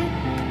it good?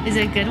 Is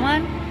it a good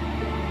one?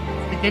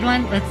 Is it a good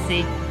one? Let's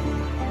see.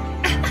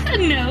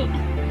 No.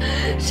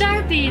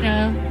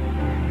 Sharpedo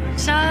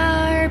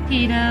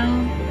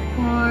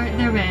for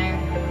the rare.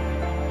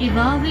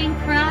 Evolving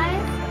Cry.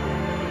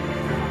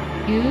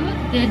 You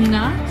did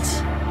not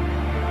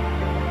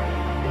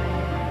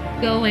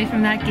go away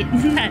from that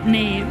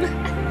name.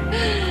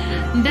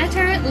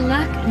 Better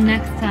luck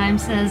next time,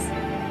 says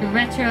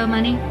Retro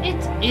Money.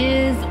 It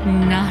is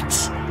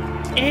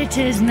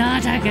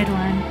not a good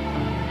one.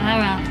 Oh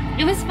well,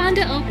 it was fun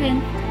to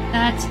open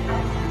that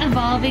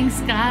Evolving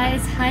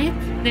Skies hype.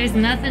 There's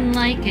nothing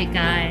like it,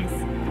 guys.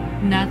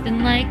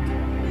 Nothing like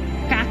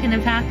cracking a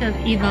pack of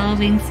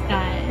Evolving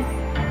Skies.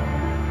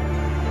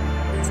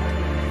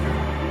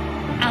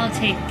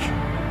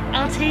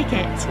 I'll take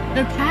it.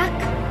 The pack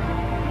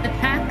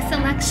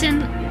selection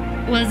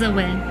was a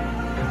win.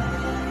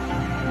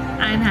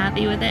 I'm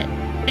happy with it.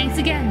 Thanks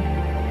again,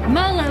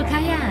 Molo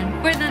Cayenne,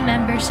 for the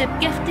membership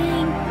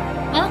gifting.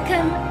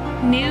 Welcome,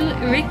 new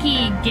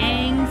Ricky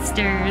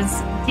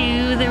gangsters,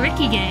 to the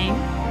Ricky gang.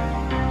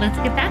 Let's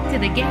get back to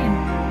the game.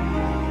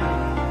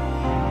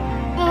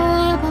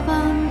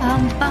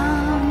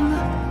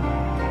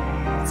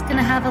 Just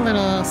gonna have a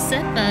little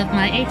sip of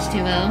my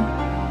H2O.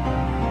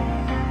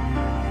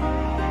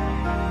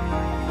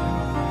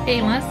 Hey,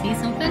 you wanna see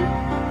something?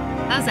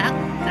 How's that?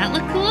 Does that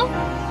look cool?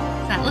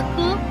 Does that look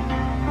cool?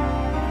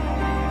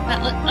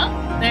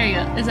 Oh, there you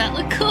go. Does that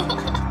look cool?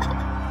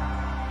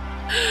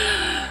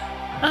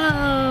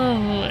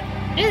 Oh,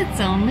 it's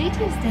only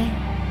Tuesday.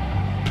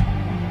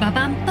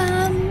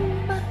 Ba-bum-bum.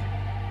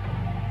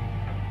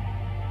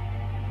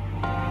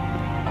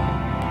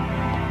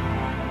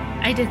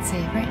 I did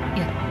say, right?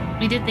 Yeah.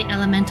 We did the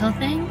elemental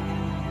thing.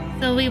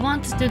 So we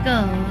wanted to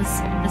go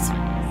this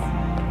way.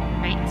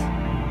 Right?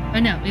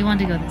 Or no, we want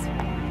to go this way.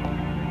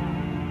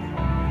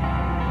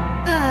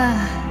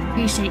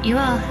 Appreciate you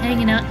all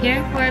hanging out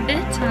here for a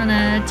bit on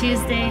a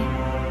Tuesday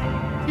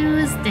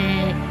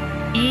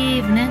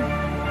evening.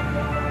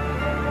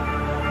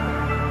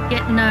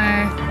 Getting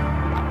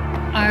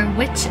our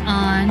witch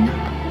on.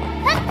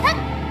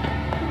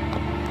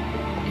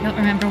 I don't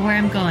remember where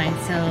I'm going,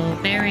 so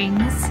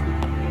bearings.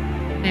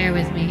 Bear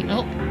with me.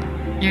 Oh,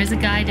 there's a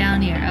guy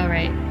down here. All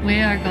right,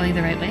 we are going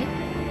the right way.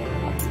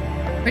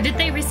 Or did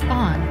they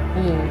respawn?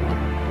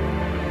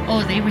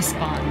 Oh, they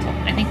respawned.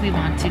 I think we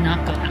want to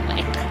not go that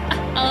way.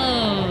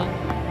 Oh.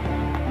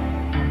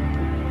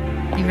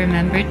 You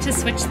remembered to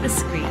switch the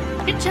screen.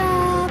 Good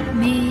job,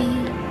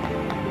 me.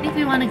 I think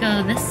we want to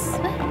go this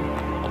way.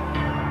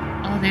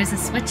 Oh, there's a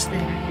switch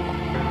there.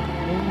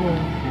 Oh.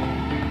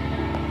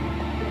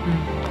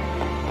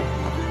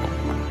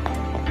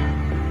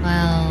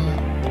 Well,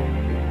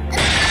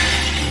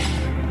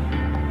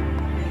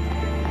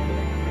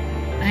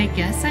 I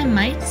guess I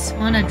might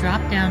want to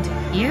drop down to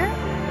here.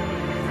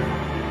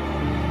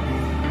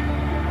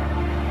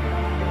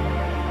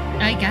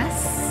 I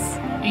guess.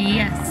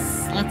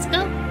 Yes. Let's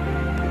go.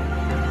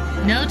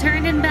 No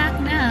turning back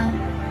now.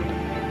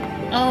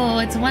 Oh,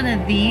 it's one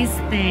of these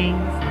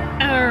things.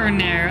 Oh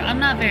no, I'm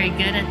not very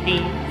good at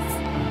these.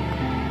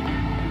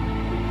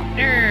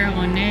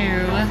 Oh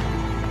no.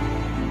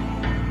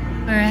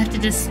 Or I have to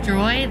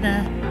destroy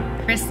the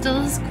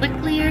crystals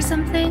quickly or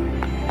something?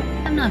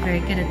 I'm not very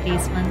good at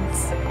these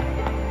ones.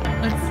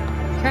 Let's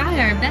try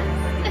our best.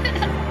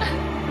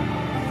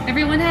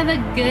 Everyone have a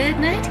good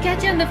night.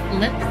 Catch you on the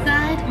flip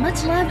side.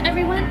 Much love,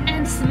 everyone,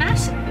 and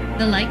smash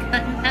the like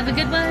button. Have a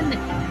good one.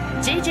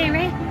 JJ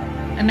Ray.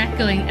 I'm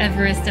echoing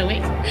Everest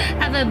awake.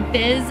 Have a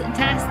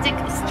biz-tastic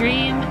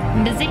stream,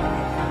 busy.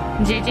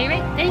 JJ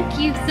Ray, thank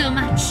you so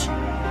much.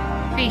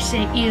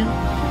 Appreciate you.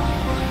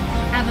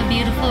 Have a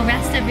beautiful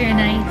rest of your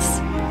night.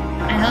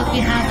 I hope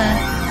you have a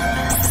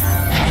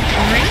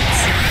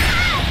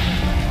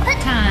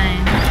great time.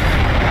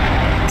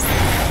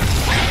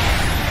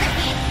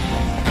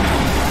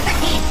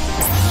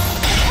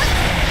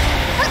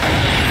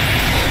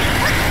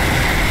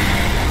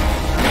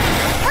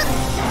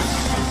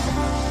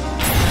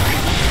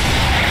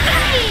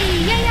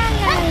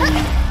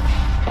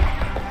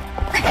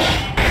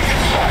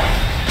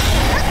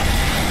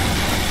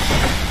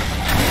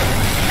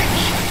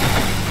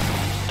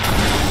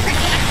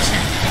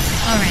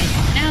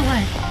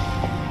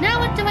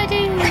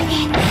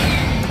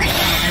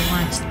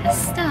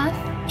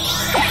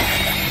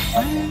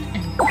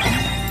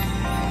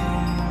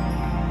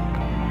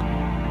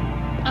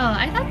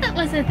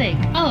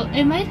 Oh,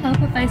 it might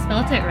help if I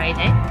spelled it right,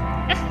 eh?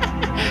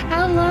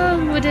 How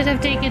long would it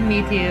have taken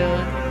me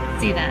to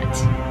see that?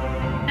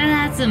 And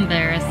that's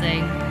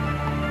embarrassing.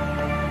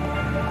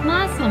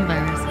 That's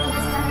embarrassing.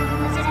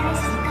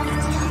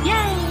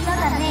 Yay!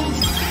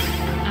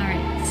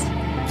 Alright.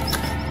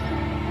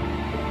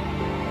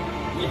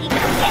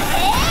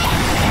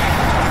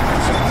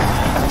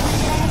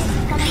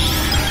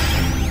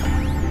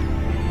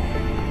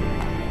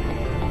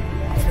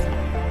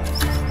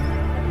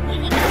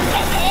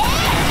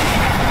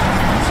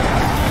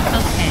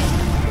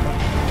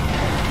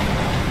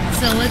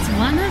 So it's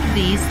one of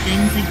these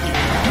things again.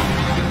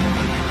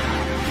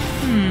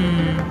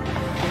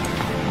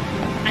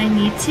 I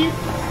need to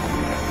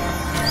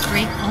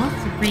break all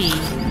three.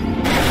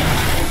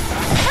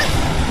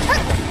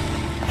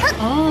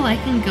 Oh, I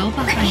can go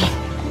behind.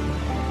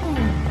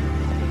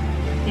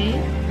 Okay.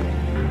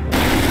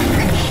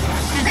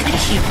 Can't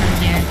hit you from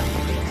here.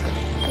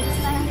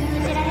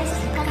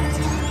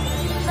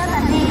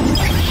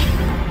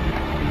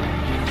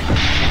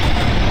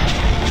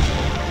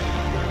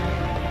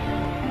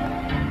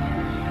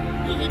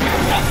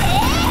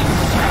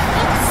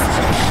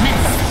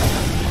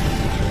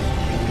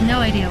 No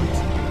idea what.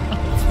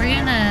 Okay, we're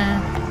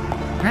gonna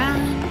run.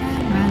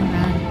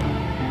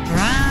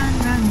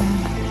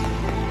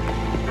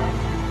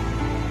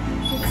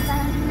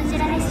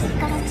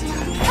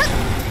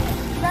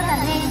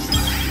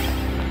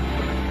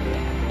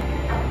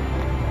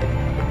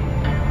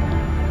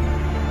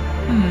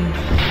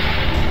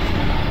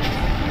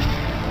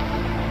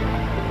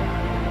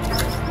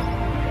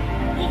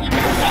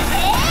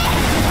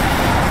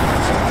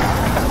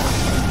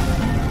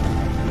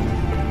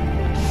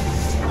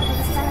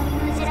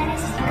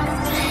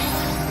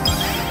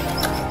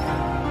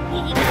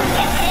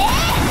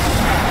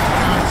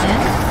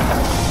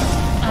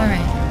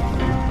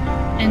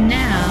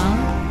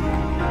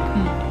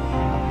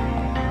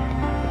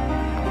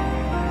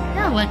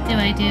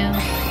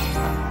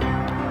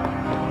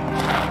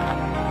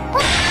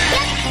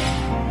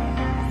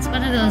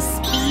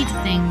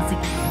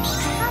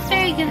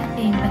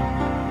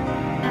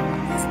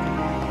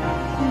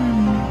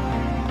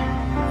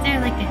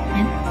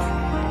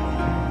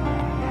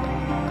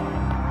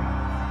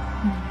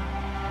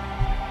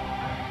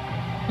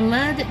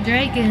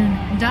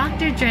 Dragon,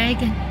 Dr.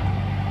 Dragon,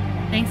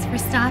 thanks for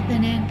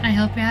stopping in. I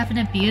hope you're having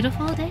a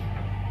beautiful day.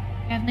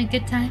 You're having a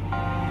good time.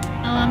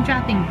 Oh, I'm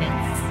dropping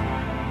bits.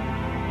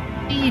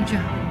 Feed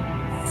dropping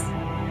bits.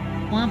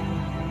 Womp.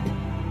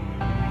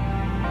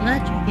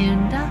 Blood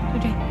Dragoon, Dr.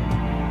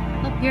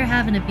 Dragon. Hope you're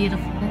having a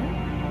beautiful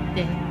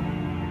day.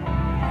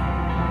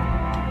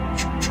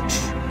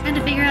 Trying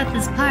to figure out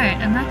this part.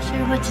 I'm not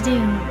sure what to do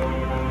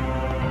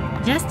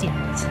just yet.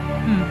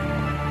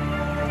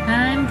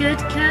 I'm good,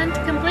 can't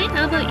complain.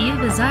 How about you,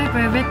 Bizarre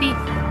Bro Rippy?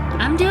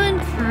 I'm doing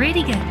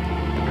pretty good.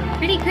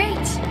 Pretty great.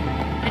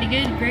 Pretty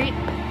good, great.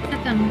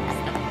 Stuff.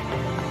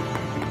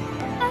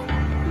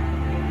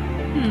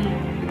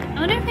 I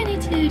wonder if I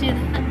need to do that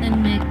and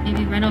then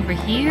maybe run over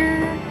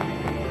here.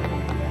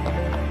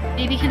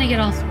 Maybe can I get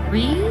all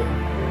three?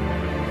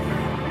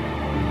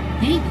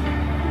 Maybe.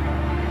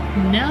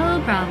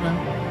 No problem.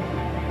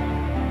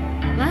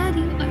 Glad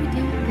you are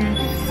doing good.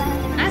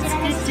 That's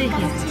good to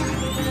hear.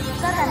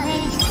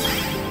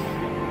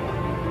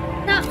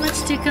 Not much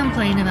to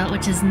complain about,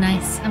 which is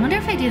nice. I wonder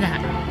if I do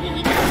that.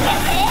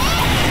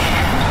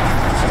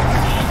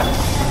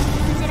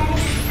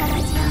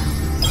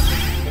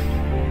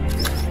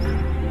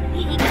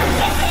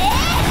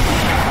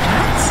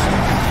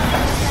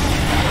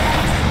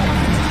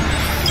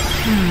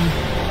 What?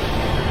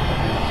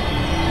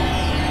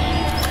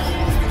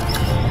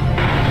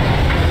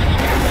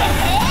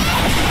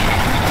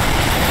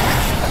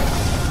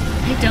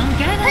 I don't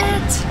get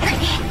it!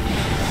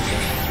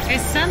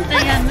 There's something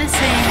I'm missing.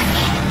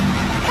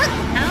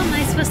 How am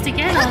I supposed to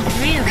get all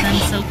three of them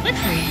so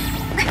quickly?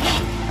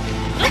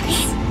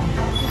 Oops!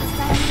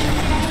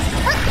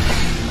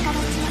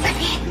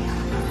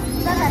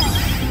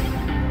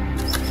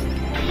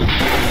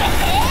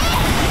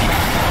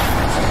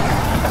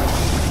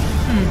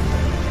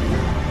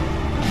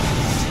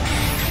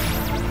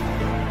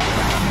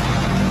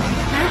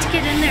 Can't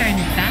get in there and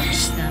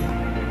bash them.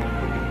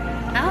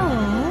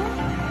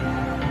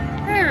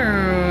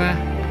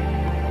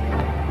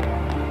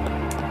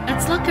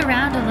 Let's look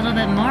around a little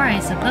bit more, I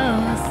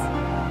suppose.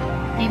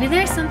 Maybe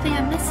there's something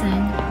I'm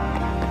missing.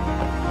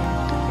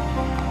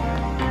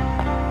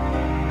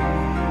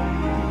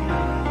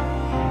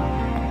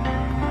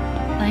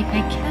 Like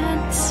I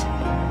can't...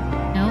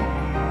 Nope.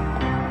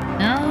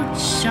 No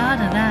shot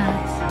of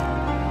that.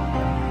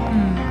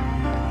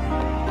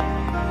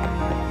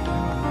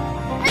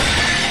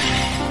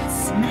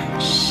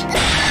 Smash.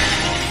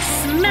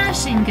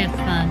 Smashing good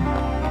fun.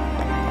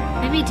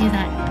 Maybe do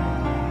that.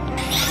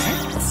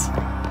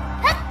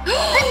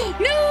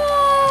 No!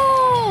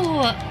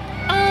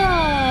 Oh,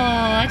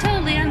 I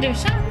totally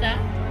undershot that.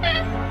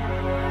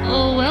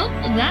 Oh, well,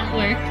 that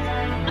worked.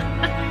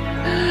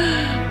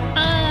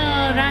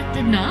 Oh, that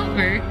did not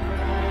work.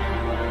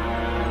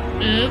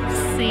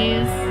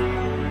 Oopsies.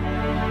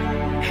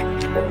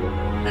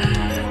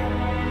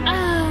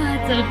 Ah,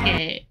 it's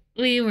okay.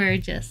 We were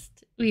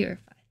fine.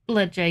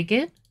 Blood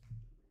Dragon,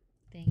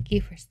 thank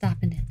you for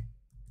stopping in.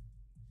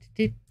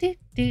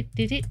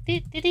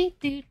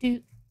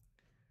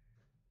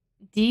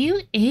 Do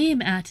you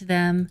aim at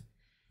them?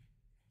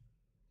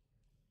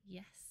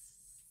 Yes.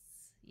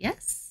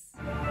 Yes?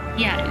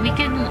 Yeah, we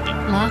can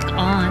lock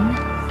on.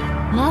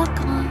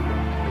 Lock on.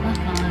 Lock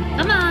on.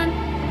 Come on!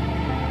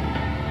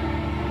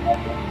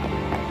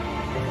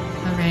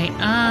 Alright,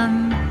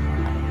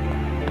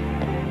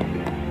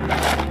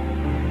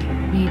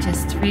 let me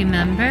just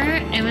remember.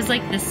 It was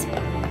like this.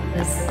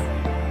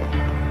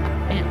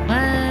 It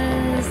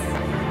was...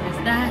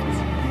 There's that.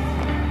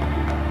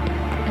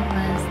 It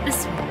was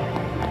this one.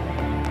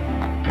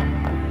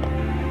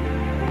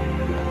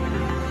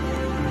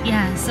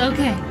 Yes,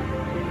 okay.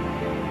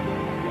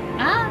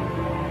 Ah!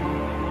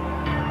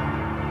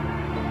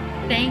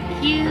 Thank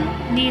you,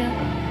 Neil.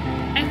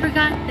 I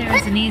forgot there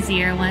was an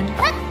easier one.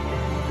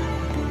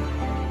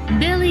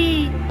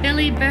 Billy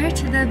Burt,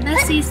 the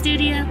Messy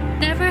Studio,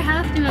 never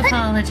have to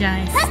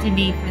apologize to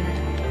me for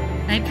that.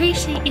 I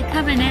appreciate you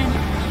coming in.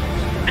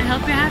 I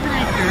hope you're having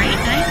a great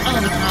night. Oh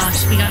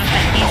gosh, we gotta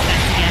fight these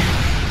guys again.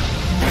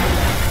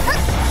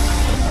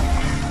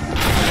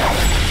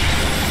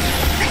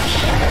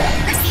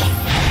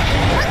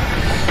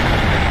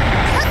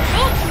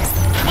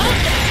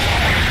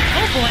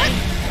 Oh boy.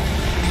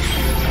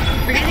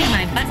 Forgetting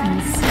my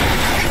buttons.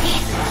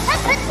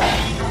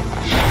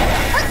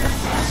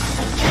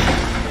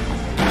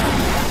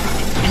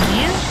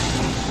 Continue.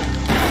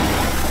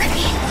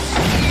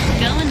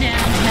 Going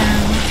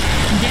downtown.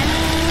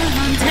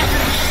 Downtown.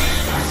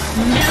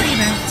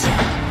 Millibert.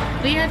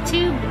 We have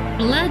 2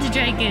 Blood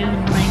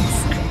Dragoon links.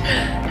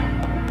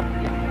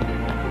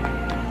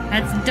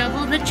 That's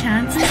double the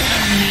chances of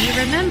me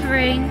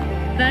remembering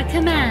the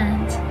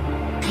command.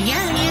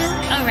 Yeah.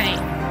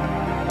 Alright.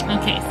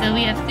 Okay, so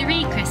we have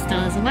 3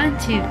 crystals. 1,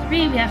 2,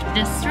 3. We have to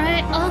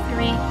destroy all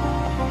 3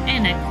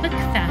 in a quick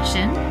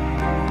fashion.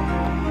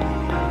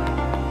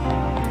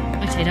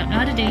 Which I don't know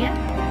how to do yet.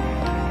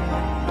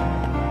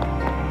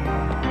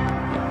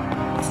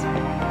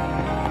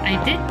 I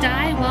did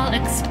die while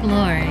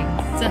exploring,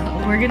 so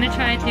we're gonna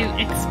try to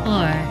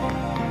explore.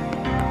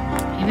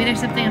 Maybe there's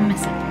something I'm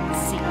missing.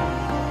 Let's see.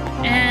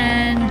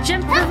 And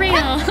jump for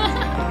real!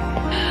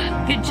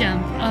 Good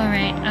jump.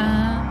 Alright,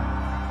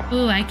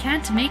 ooh, I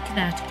can't make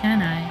that,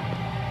 can I?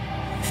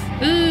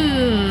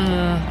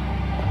 Ooh.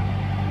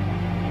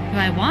 Do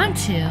I want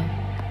to?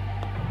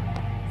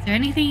 Is there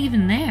anything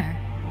even there?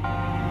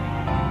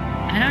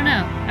 I don't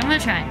know. I'm gonna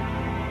try.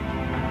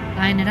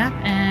 Line it up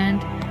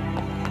and...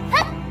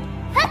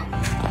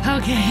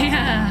 Okay,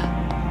 yeah.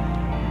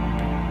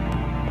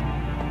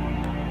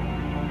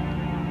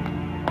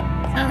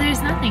 So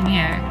there's nothing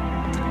here.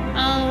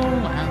 Oh,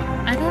 well.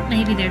 I thought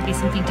maybe there'd be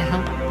something to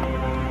help.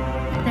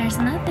 But there's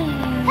nothing.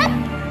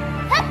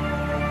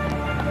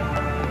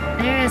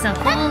 There is a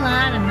whole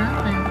lot of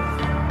nothing.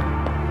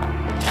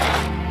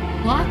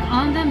 Lock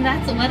on them,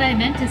 that's what I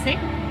meant to say.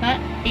 But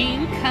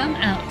aim, come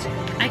out.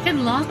 I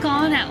can lock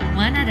on at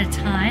one at a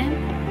time.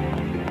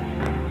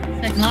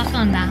 So I can lock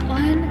on that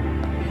one.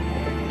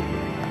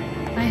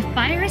 My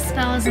fire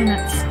spell isn't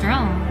that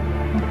strong.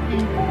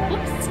 Okay.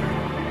 Whoops.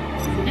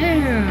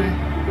 Ew.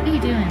 What are you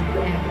doing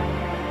there?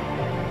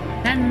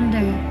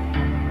 Thunder.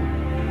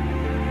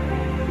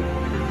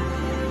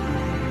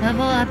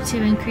 Level up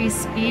to increase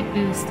speed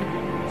boost.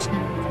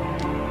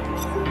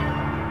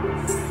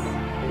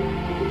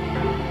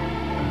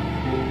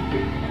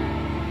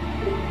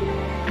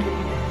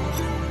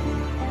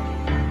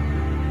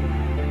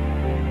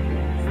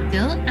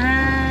 Still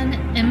an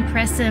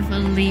impressive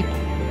leap.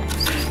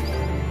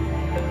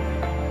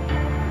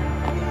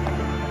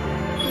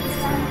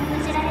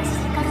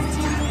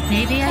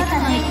 Maybe I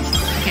can like...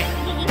 Okay.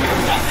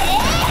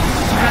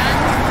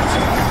 Run.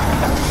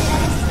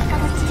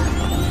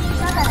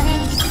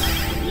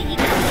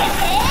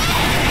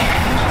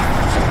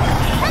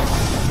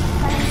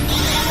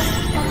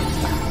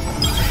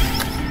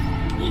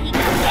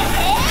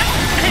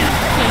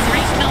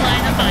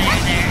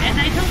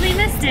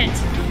 Missed it!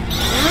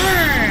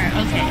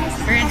 Okay,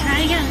 we're gonna try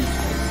again.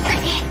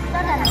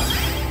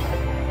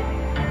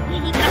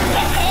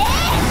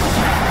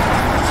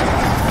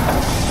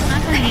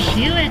 Not gonna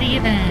do it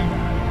even.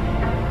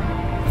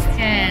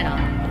 Get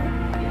on.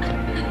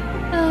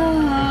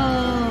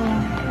 Oh,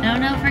 I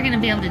don't know if we're gonna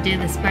be able to do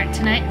this part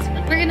tonight,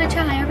 but we're gonna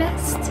try our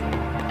best.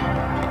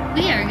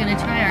 We are gonna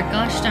try our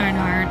gosh darn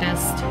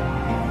hardest.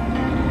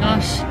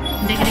 Gosh,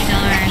 diggity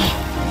darn.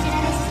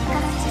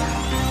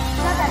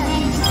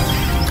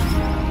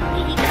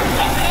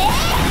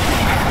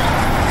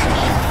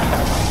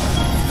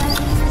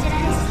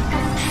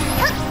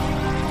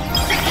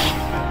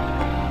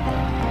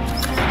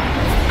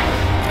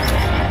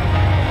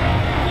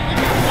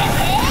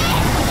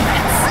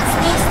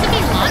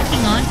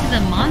 Onto the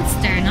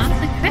monster, not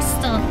the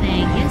crystal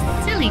thing, you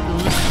silly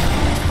goose.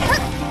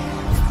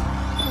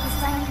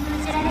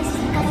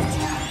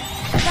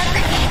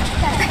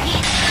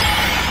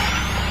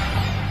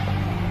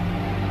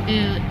 Do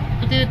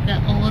it the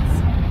old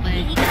school way.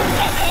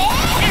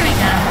 There we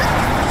go.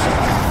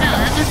 No,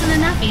 that wasn't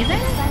enough either.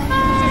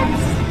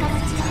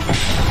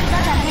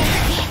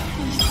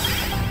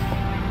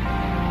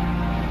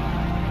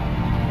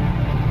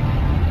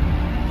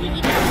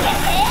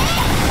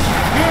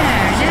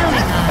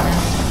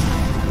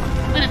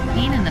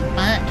 Pain in the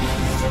butt.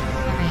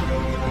 Alright.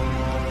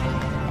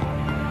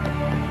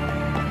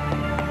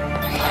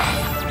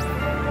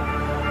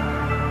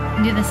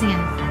 Do this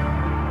again.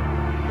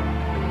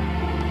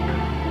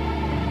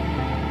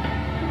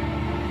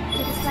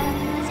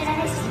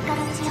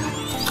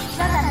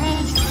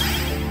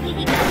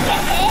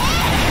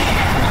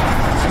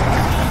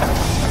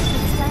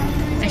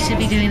 I should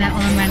be doing that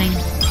while I'm running.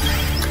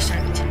 Gosh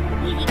darn it.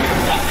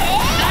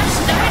 Gosh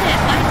darn it!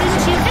 Why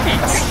didn't you hit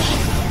it?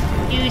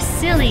 You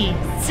silly.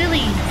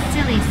 Silly.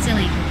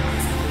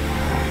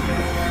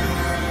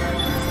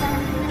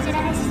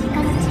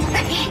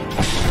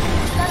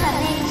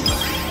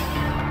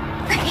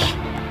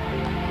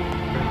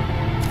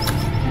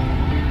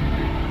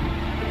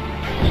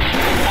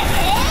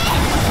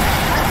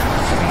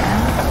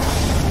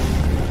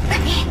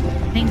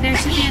 I think there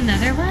should be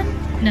another one?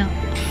 No.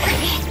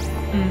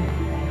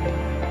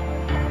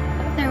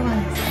 There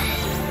was.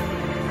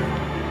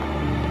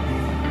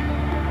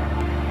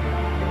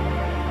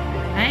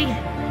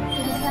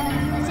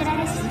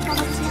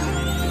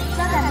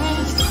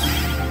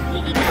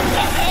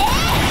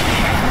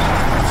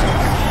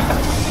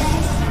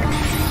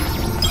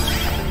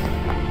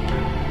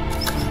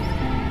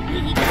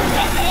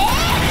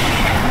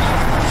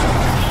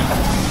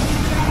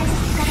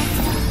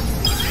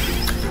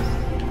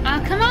 Oh,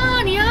 come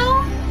on,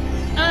 yo!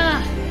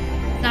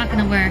 Not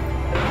gonna work.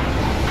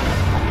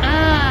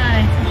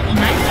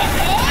 Might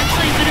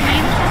actually would have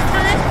made it this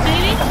time,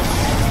 maybe?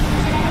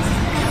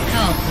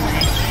 Oh boy.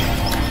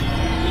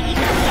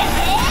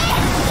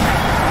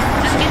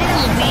 I'm getting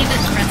a wee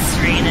bit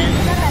frustrated.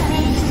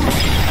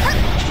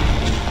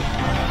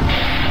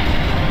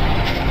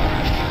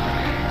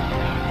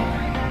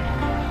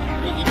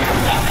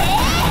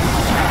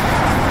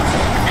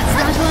 That's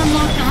not who I'm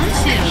locked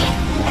onto.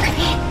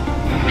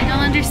 I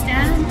don't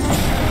understand.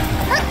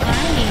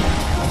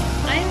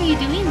 Why are you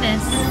doing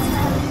this?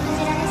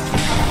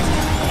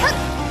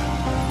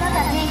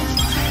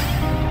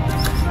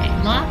 Okay,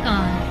 lock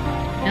on.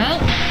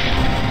 Nope.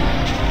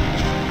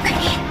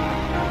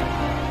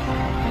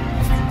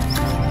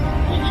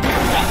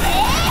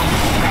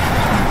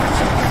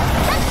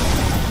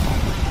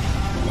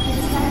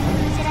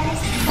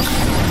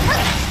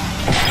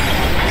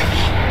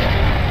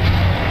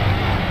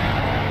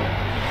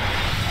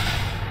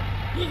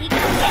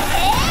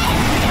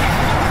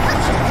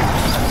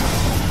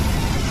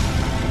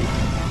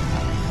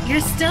 You're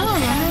still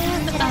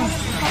alive? Oh.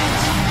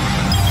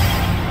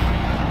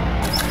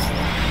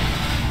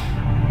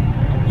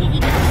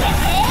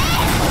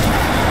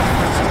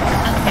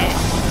 Okay.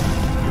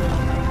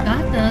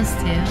 Got those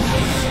two.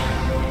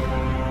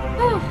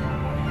 Whew.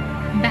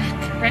 Back.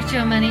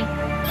 Retro money.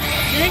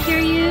 Did I hear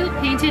you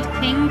painted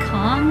King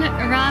Kong?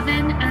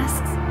 Robin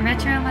asks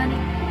Retro money.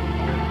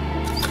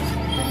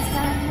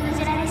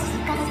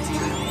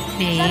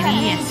 Maybe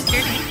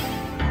yesterday.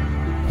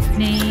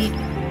 Maybe.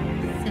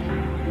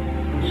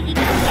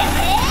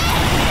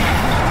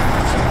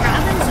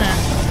 Robin's a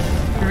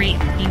great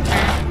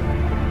painter.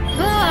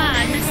 Oh,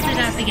 I messed it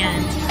up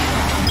again.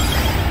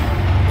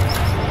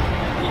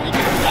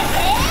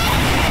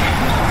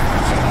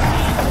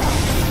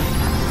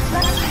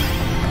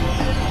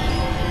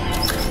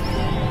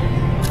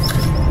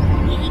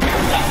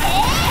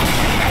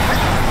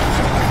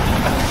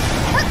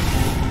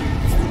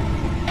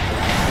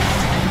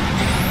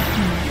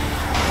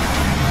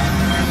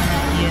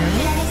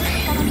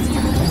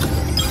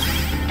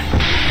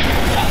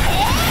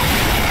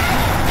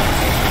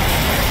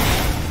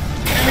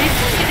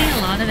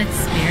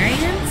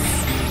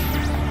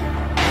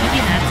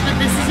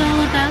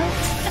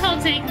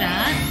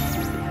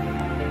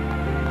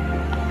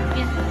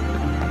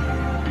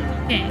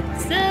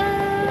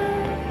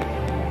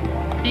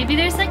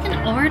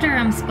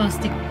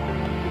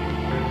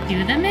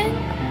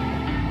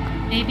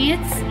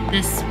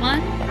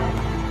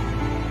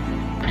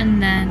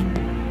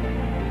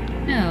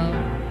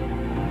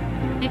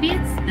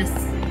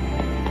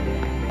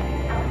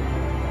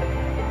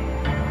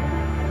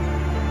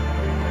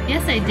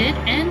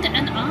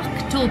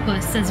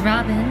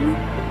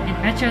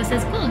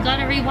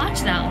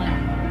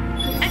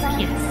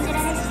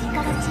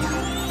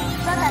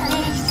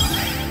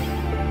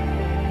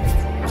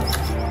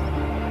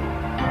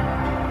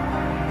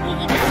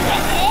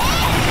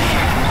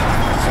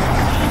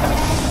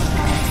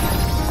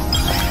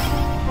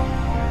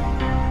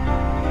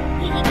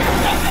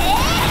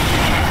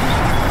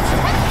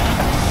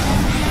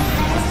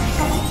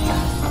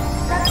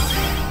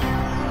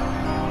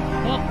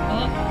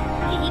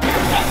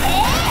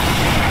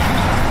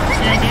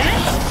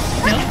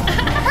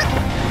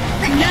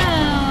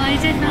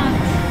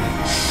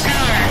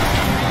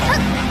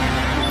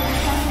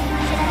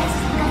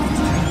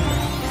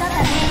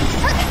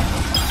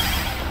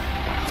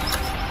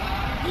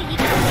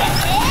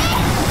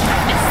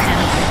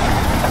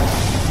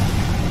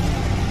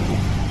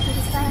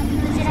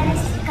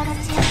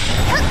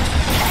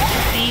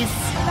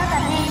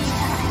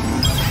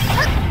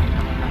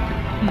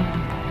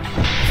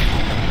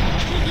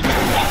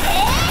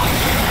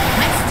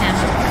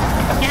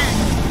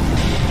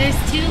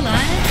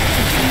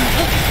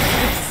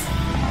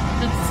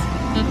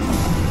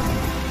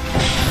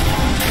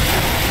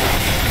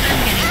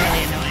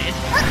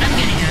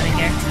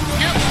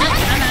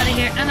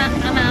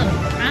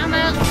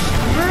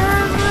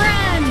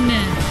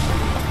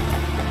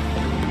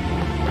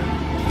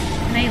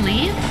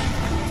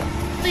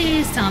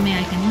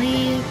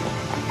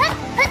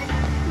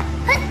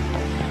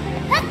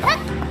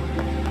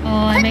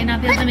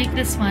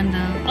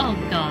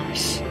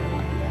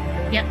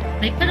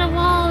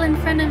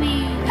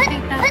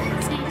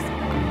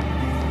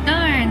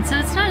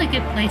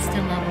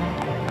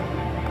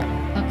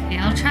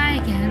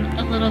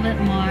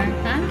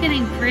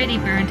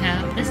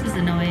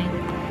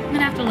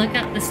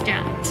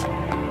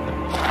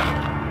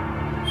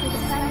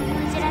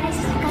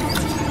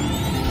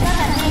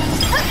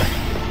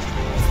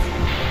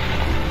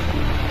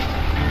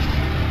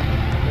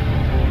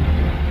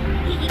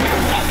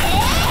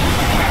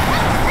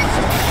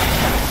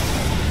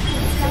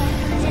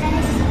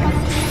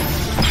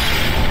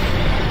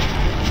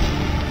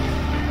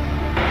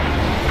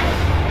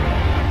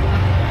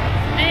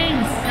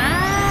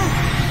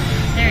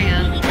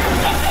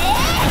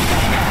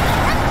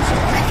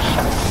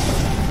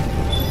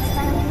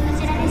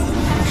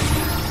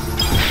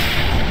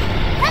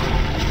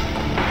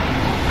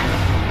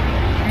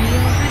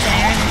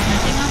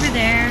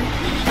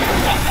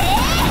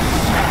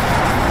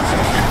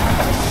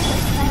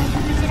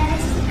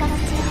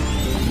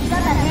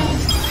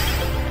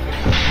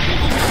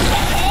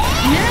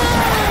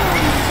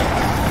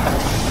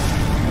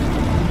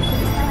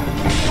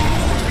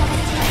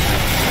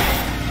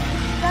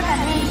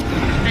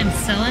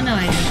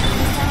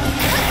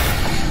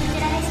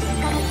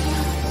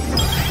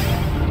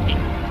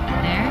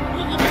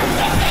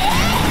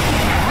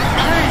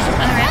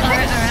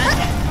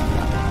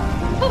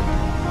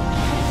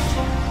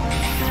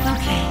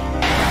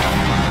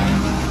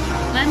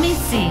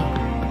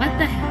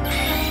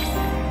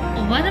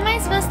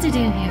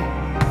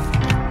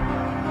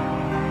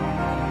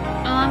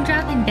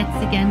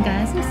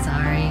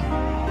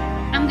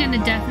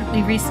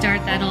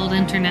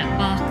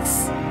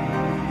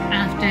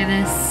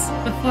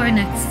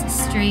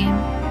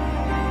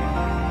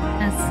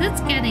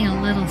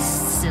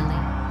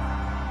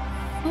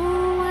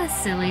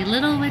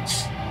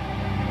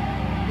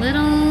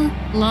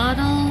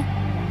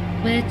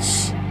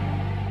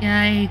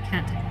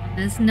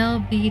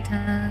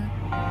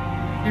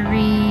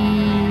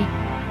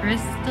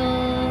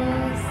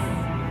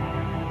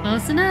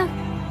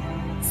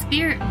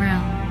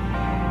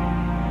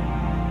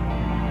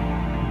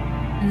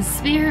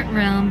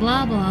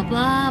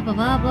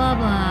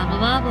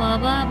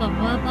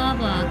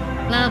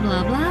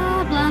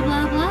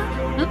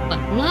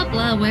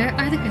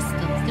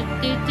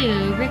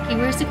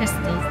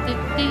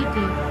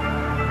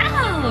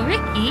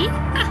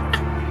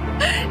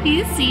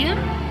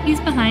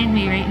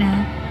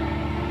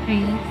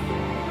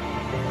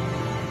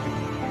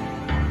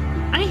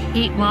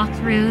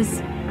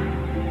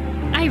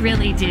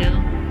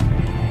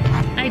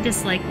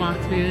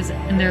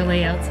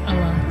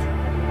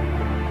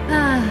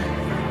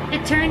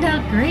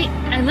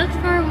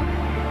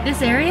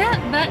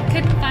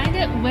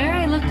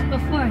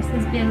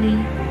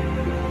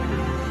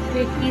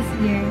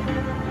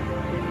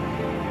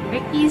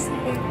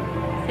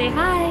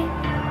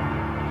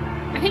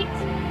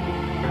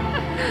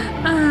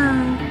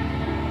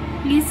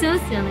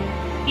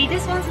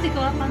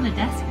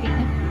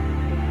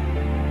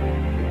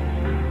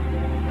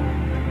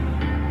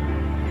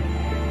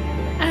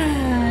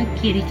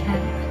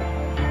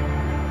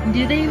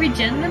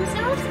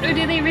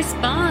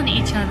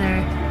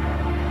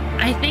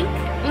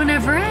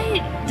 whenever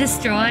I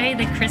destroy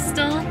the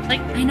crystal,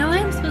 like, I know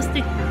I'm supposed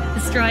to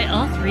destroy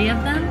all 3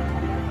 of them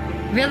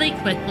really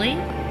quickly.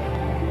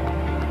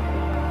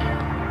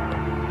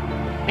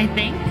 I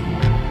think.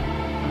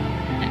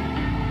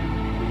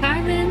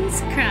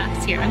 Carmen's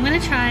Crafts here. I'm gonna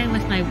try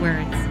with my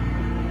words.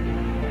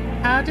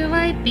 How do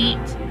I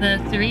beat the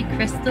 3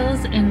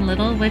 crystals in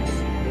Little Witch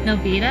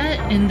Nobeta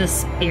in the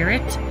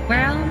spirit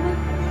realm?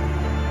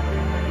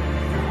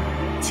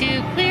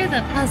 To clear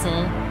the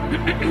puzzle...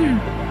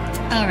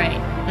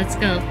 Alright, let's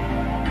go.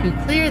 To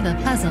clear the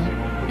puzzle,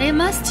 they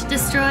must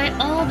destroy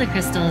all the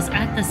crystals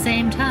at the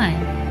same time.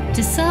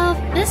 To solve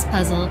this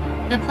puzzle,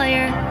 the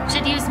player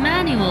should use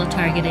manual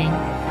targeting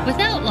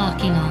without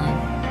locking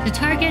on to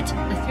target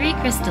the 3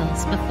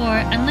 crystals before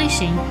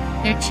unleashing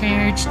their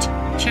charged.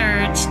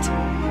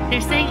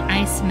 They're saying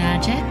ice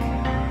magic.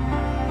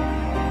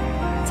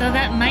 So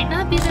that might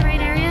not be the right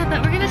area,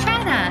 but we're gonna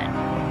try that.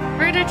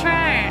 We're gonna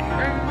try it.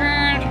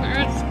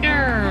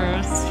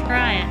 Let's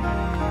try it.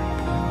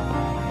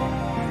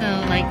 So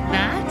like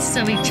that,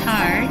 so we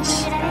charge.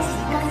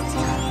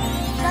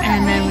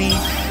 And then we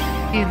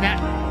do that.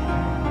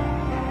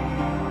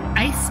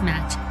 Ice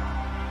magic.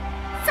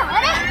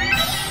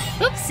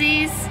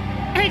 Oopsies!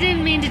 I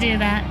didn't mean to do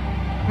that.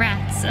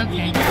 Rats,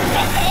 okay.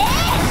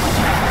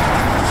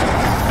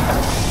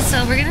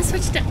 So we're gonna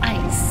switch to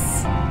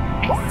ice.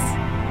 Ice.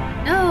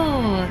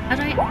 No! How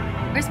do I...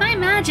 Where's my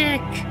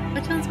magic?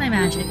 Which one's my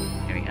magic?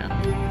 There we go.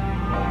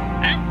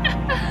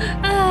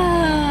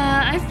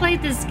 I've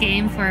played this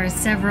game for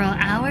several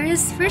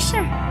hours, for sure.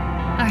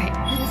 Alright.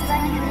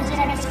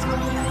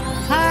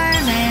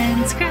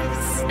 Carmen's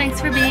Crafts. Thanks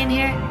for being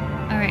here.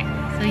 Alright,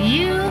 so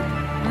you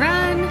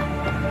run.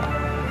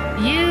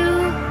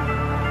 You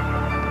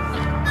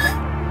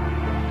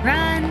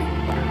run.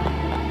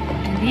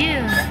 And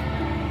you.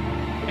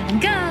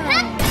 And go.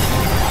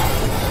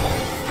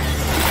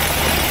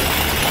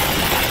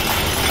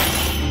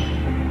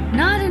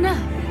 Not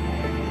enough.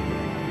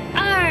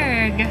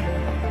 Arg.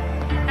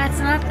 That's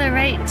not the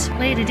right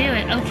way to do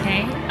it.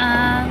 Okay.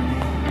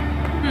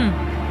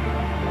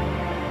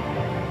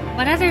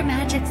 What other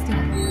magics do I...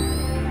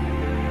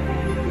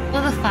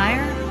 Well, the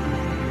fire?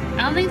 I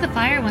don't think the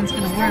fire one's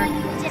gonna work.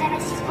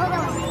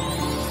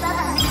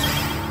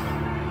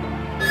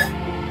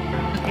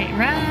 Okay,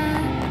 run.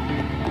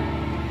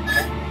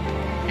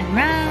 And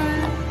run.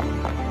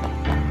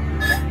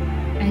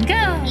 And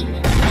go.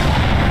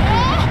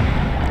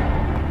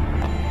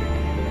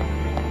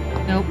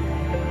 Nope.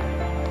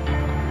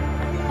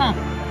 Huh.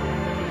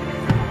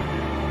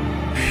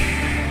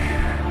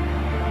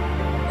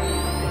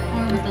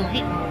 Or with the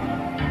light.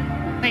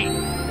 Wait.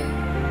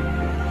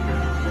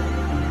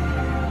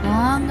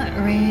 Long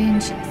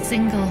range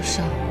single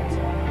shot.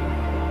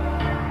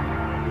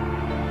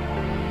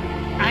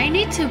 I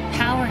need to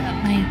power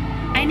up my...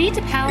 I need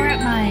to power up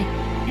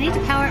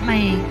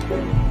my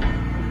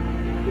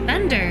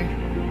thunder.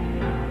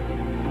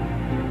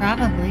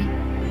 Probably.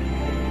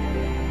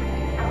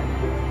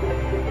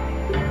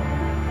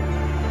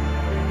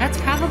 That's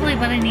probably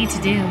what I need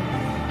to do.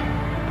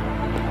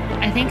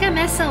 I think I'm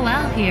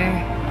SOL here.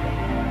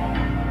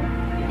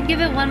 I'll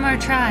give it one more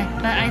try,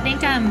 but I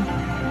think I'm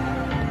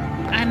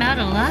out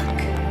of luck.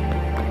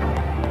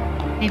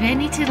 Maybe I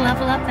need to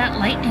level up that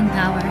lightning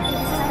power.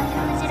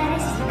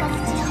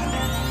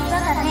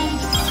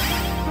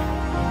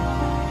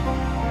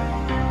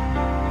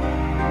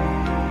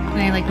 Can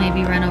I like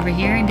maybe run over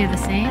here and do the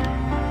same?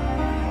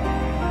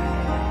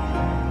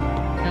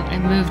 Oh, I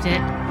moved it.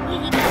 I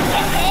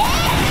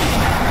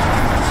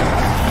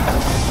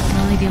can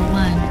only do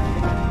one.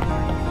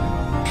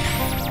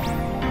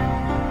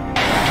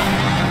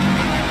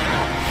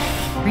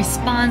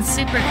 Respawn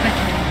super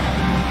quickly.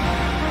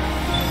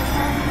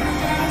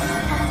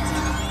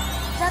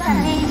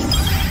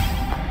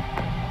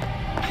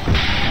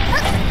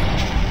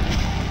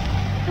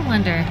 I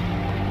wonder,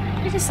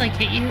 did I just like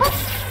hit you?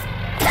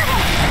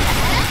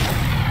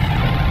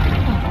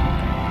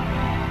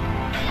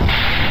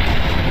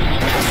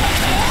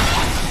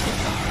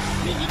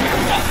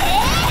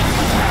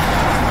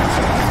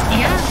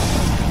 Yeah.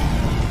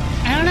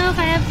 I don't know if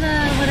I have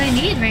what I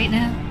need right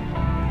now.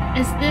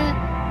 Is the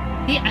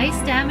ice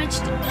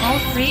damaged all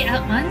 3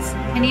 at once?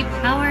 Can you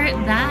power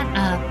that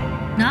up?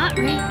 Not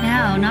right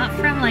now, not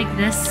from like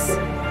this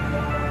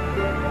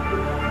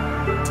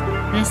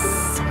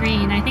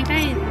screen. I think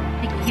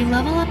you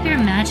level up your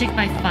magic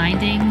by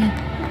finding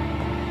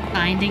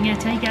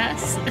it, I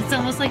guess. It's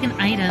almost like an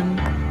item.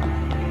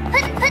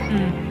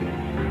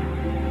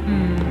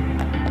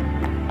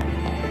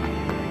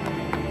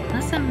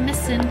 Unless I'm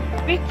missing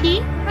Ricky.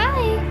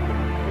 Hi.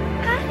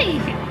 Hi.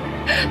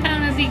 I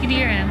don't know if you can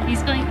hear him.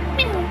 He's going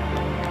meow.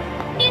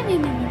 Meow, meow,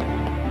 meow.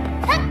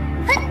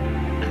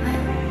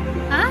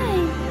 Hi.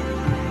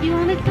 You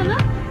want to come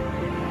up?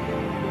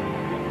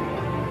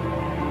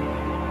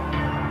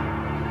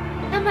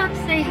 Come up,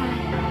 say hi.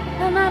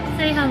 Come up,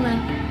 say hello.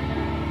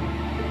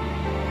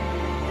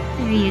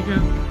 There you go.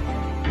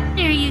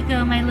 There you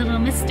go, my little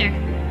mister.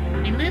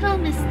 My little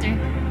mister.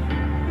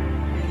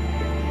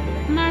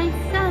 My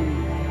son.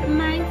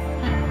 My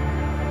son.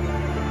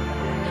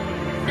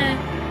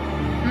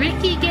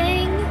 Ricky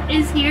gang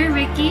is here,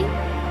 Ricky.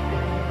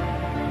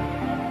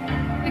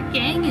 Your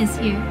gang is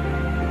here.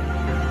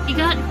 You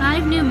got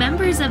 5 new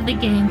members of the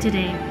gang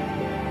today.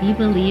 Can you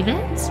believe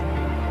it?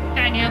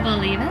 Can you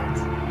believe it?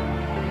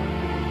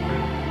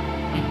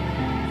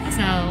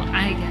 So,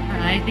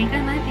 I think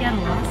I might be at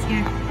a loss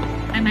here.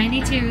 I might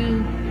need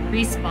to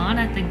respawn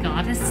at the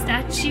goddess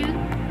statue.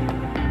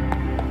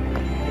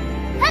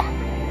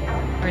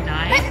 Or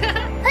die.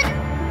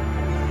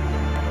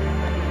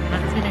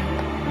 Not today.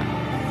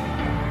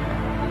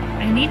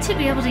 I need to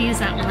be able to use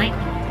that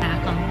lightning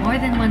attack on more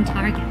than one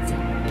target.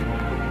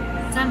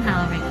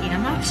 Somehow, Ricky.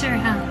 I'm not sure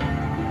how.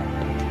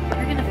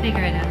 We're gonna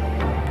figure it out.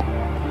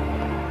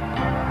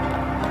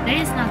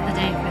 Today's not the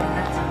day for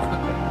that.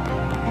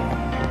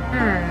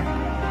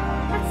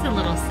 That's a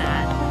little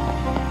sad.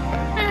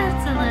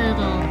 That's a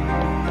little...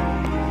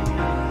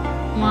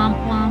 Womp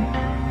womp.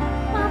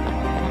 Womp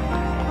womp.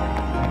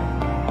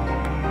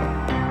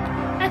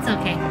 That's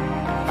okay.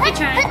 We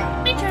tried.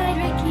 We tried,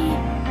 Ricky.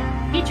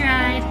 We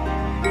tried.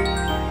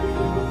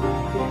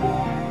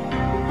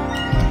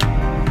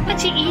 What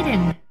you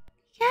eating?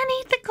 Can't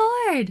eat the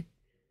cord.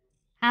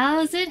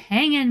 How's it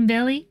hanging,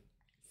 Billy?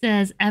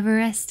 Says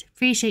Everest.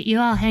 Appreciate you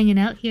all hanging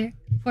out here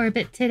for a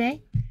bit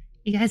today.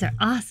 You guys are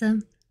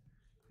awesome.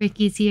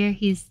 Ricky's here.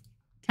 He's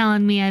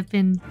telling me I've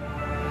been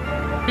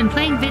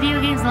playing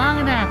video games long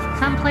enough.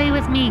 Come play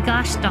with me.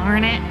 Gosh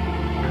darn it.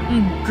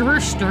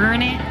 Gosh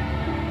darn it.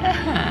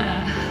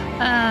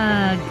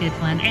 Good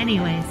one.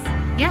 Anyways,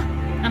 yeah,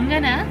 I'm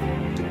gonna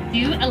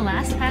do a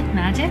last pack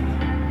magic.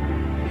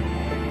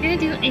 We're gonna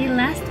do a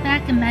last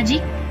pack of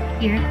magic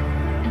here,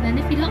 and then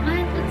if you don't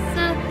mind, let's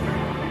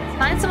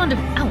find someone to.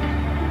 Ow,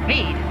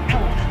 raid.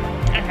 Ow,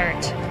 that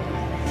hurt.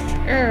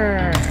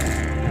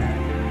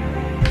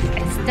 I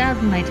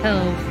stubbed my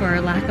toe,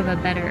 for lack of a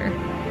better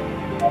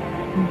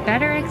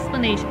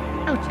explanation.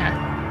 Oucha.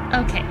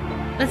 Okay,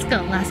 let's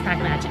go. Last pack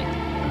magic.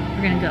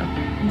 We're gonna go.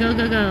 Go,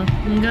 go, go.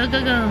 Go,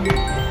 go, go.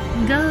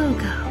 Go,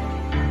 go.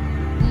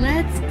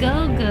 Let's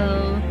go,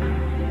 go.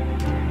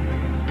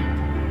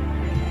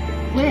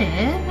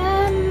 With,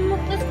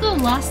 let's go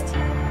lost.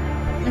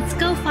 Let's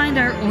go find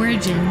our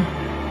origin.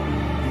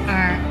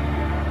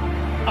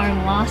 Our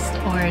lost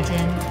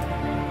origin.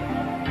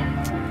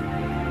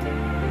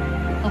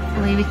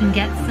 Hopefully we can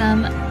get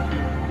some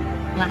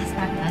last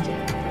pack magic.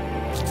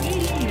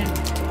 Yeah.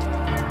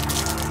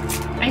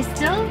 I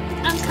still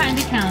am kind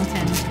of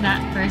counting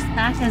that first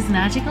pack as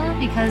magical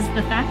because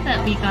the fact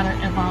that we got our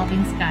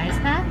Evolving Skies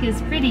pack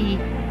is pretty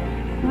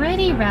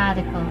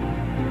radical.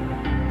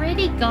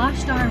 Pretty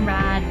gosh darn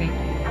rad, Ricky.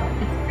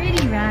 It's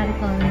pretty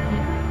radical, Ricky.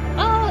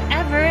 Oh,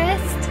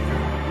 Everest!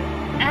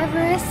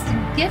 Everest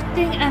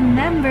gifting a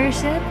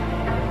membership.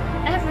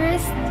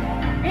 Everest,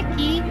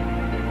 Ricky.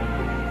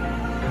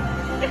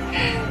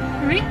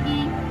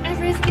 Ricky,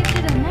 Everest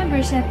gifted a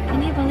membership.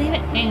 Can you believe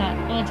it? Hang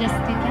on, we'll just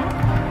do that.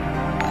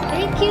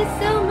 Thank you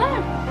so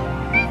much!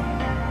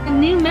 A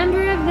new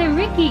member of the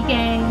Ricky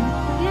gang.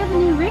 We have a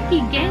new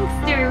Ricky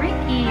gangster,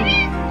 Ricky.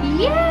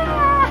 Yeah!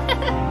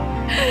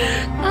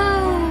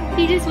 Oh,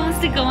 he just wants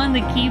to go on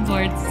the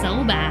keyboard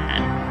so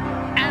bad.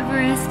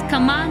 Everest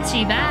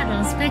Comanche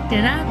Battles picked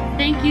it up.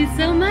 Thank you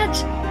so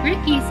much.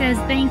 Ricky says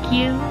thank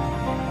you.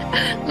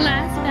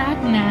 Last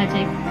pack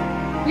magic.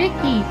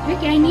 Ricky,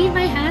 I need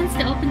my hands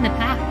to open the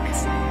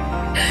packs.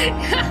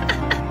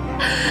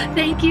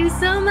 Thank you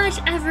so much,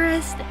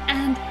 Everest.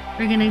 And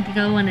we're gonna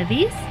go one of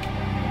these.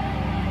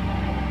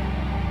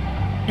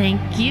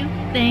 Thank you,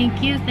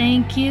 thank you,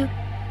 thank you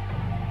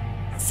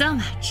so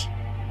much.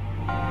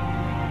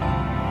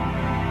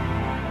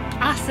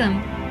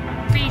 Awesome.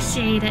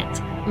 Appreciate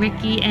it,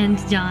 Ricky and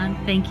John.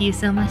 Thank you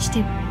so much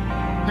too.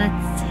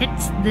 Let's hit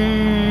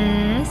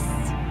this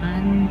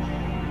one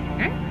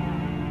here.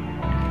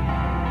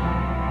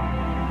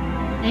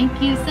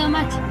 Thank you so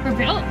much for...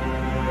 Oh!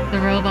 The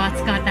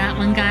robots got that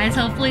one, guys.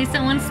 Hopefully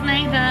someone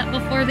snagged that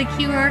before the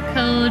QR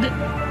code.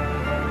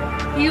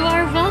 You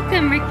are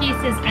welcome, Ricky,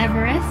 says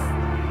Everest.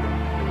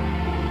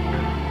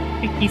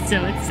 Ricky's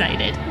so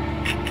excited.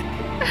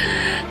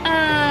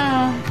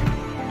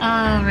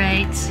 All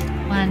right.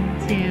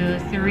 1, 2,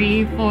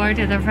 3, 4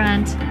 to the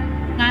front.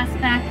 Last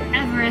pack,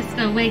 Everest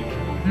awake.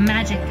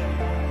 Magic.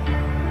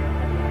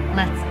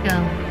 Let's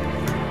go.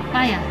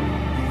 Fiya.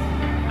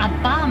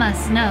 Obama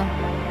Snow.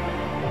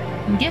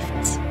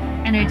 Gift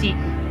energy.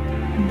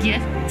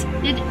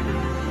 Gifted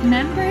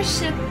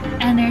membership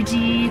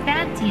energy.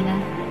 Fantina.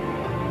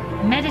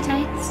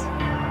 Meditite.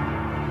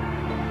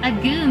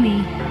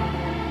 Agumi.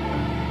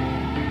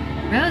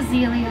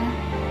 Roselia.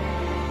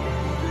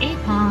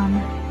 Apom.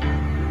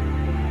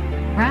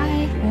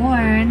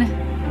 Rhyhorn.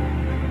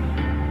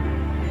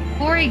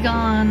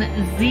 Porygon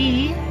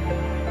Z.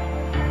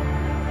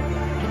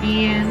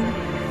 Ian.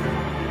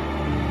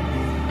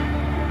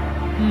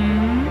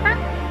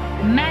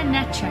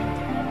 Manectric.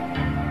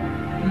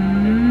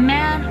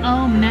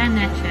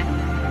 Manectric.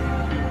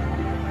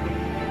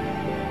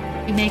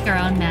 We make our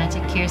own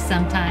magic here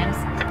sometimes.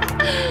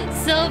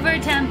 Silver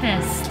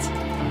Tempest.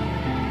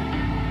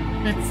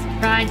 Let's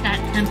ride that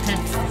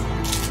Tempest.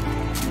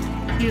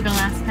 do the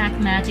last pack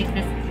magic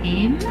this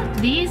team.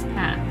 These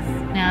packs.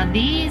 Now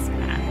these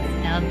packs.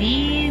 Now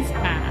these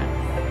packs.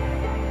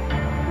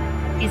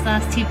 These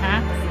last 2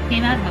 packs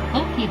came out of a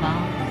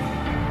Pokeball.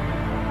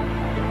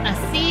 A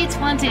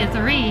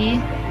C23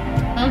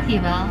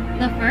 Pokeball.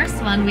 The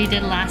first one we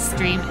did last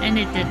stream and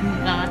it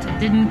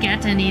didn't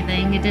get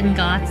anything. It didn't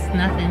got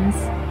nothings.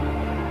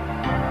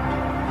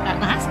 That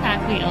last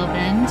pack we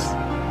opened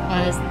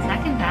was the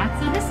second pack.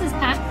 So this is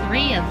pack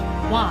 3 of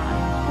Twa.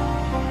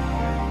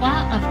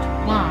 Twa of Twa.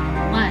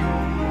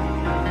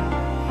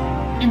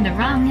 1. In the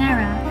wrong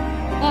era.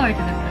 4 to the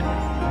front.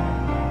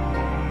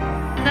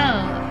 So,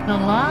 the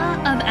law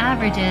of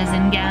averages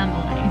in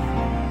gambling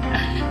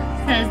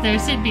says there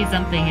should be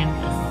something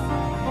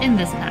in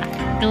this pack.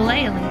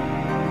 Glalie.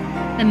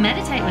 The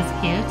Meditate was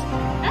cute.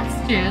 That's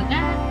true.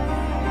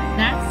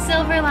 That's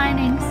Silver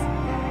Linings.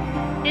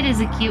 It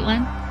is a cute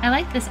one. I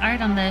like this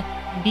art on the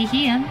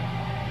Behem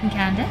and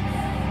Candace.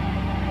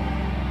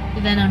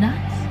 The Venonat.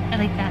 I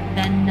like that.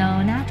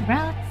 Venonat.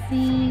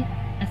 Roxy.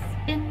 A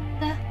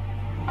Spinda.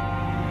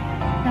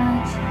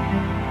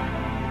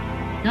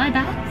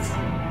 Noibat.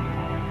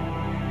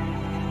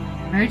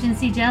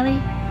 Emergency Jelly.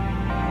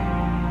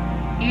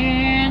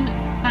 And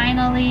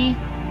finally,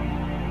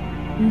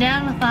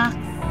 Fox.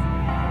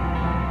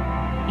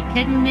 We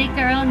couldn't make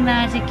our own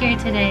magic here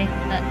today,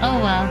 but oh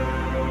well.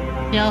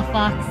 Jill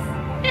Fox.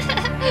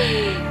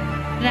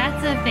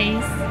 That's a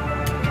face.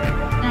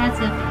 That's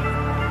a face.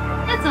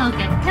 That's all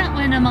good. Can't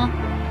win them all.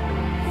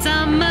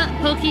 Some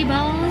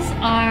Pokeballs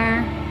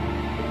are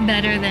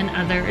better than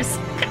others.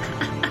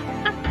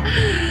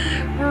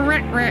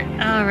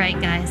 Alright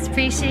guys,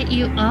 appreciate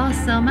you all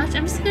so much.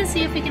 I'm just gonna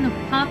see if we can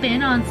pop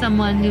in on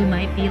someone who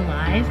might be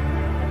live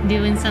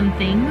doing some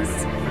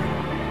things.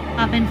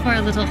 Pop in for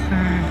a little if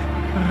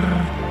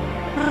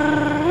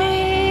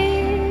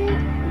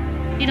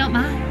you don't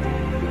mind.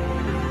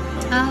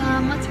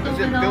 What's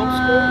going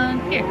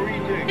on here?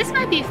 This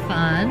might be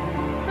fun.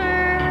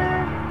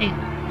 Hey.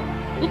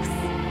 Oops.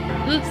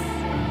 Oops.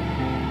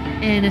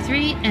 And a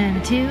 3 and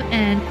a 2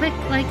 and quick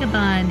like a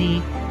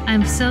bunny.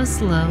 I'm so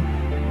slow.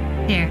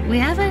 Here, we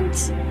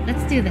haven't...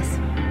 Let's do this.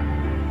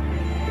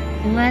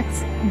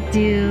 Let's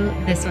do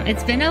this one.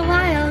 It's been a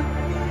while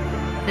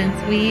since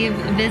we've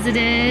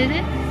visited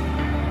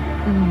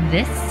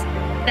this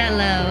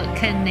fellow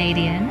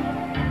Canadian.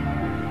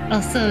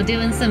 Also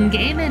doing some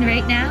gaming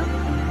right now.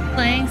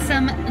 Playing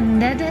some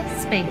Dead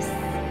Space.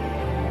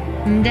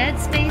 Dead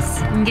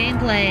Space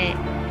gameplay.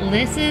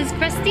 This is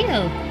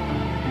Cresteel.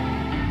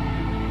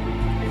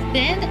 It's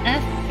been a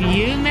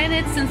few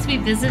minutes since we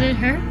visited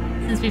her.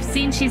 Since we've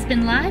seen she's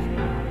been live.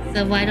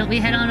 So why don't we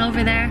head on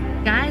over there?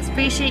 Guys,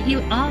 appreciate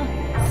you all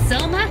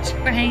so much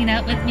for hanging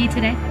out with me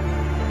today.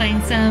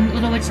 Playing some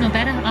Little Witch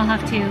Nobeta. I'll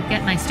have to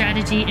get my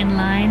strategy in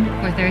line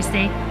for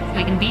Thursday so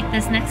we can beat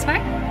this next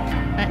part.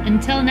 But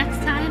until next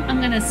time, I'm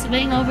going to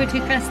swing over to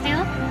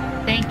Cresteel.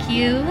 Thank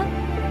you,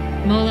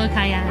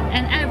 Molokaya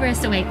and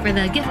Everest Awake for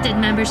the gifted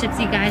memberships.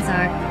 You guys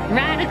are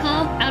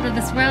radical, out of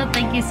this world.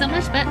 Thank you so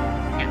much. But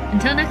yeah,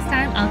 until next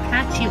time, I'll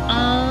catch you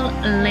all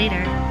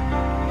later.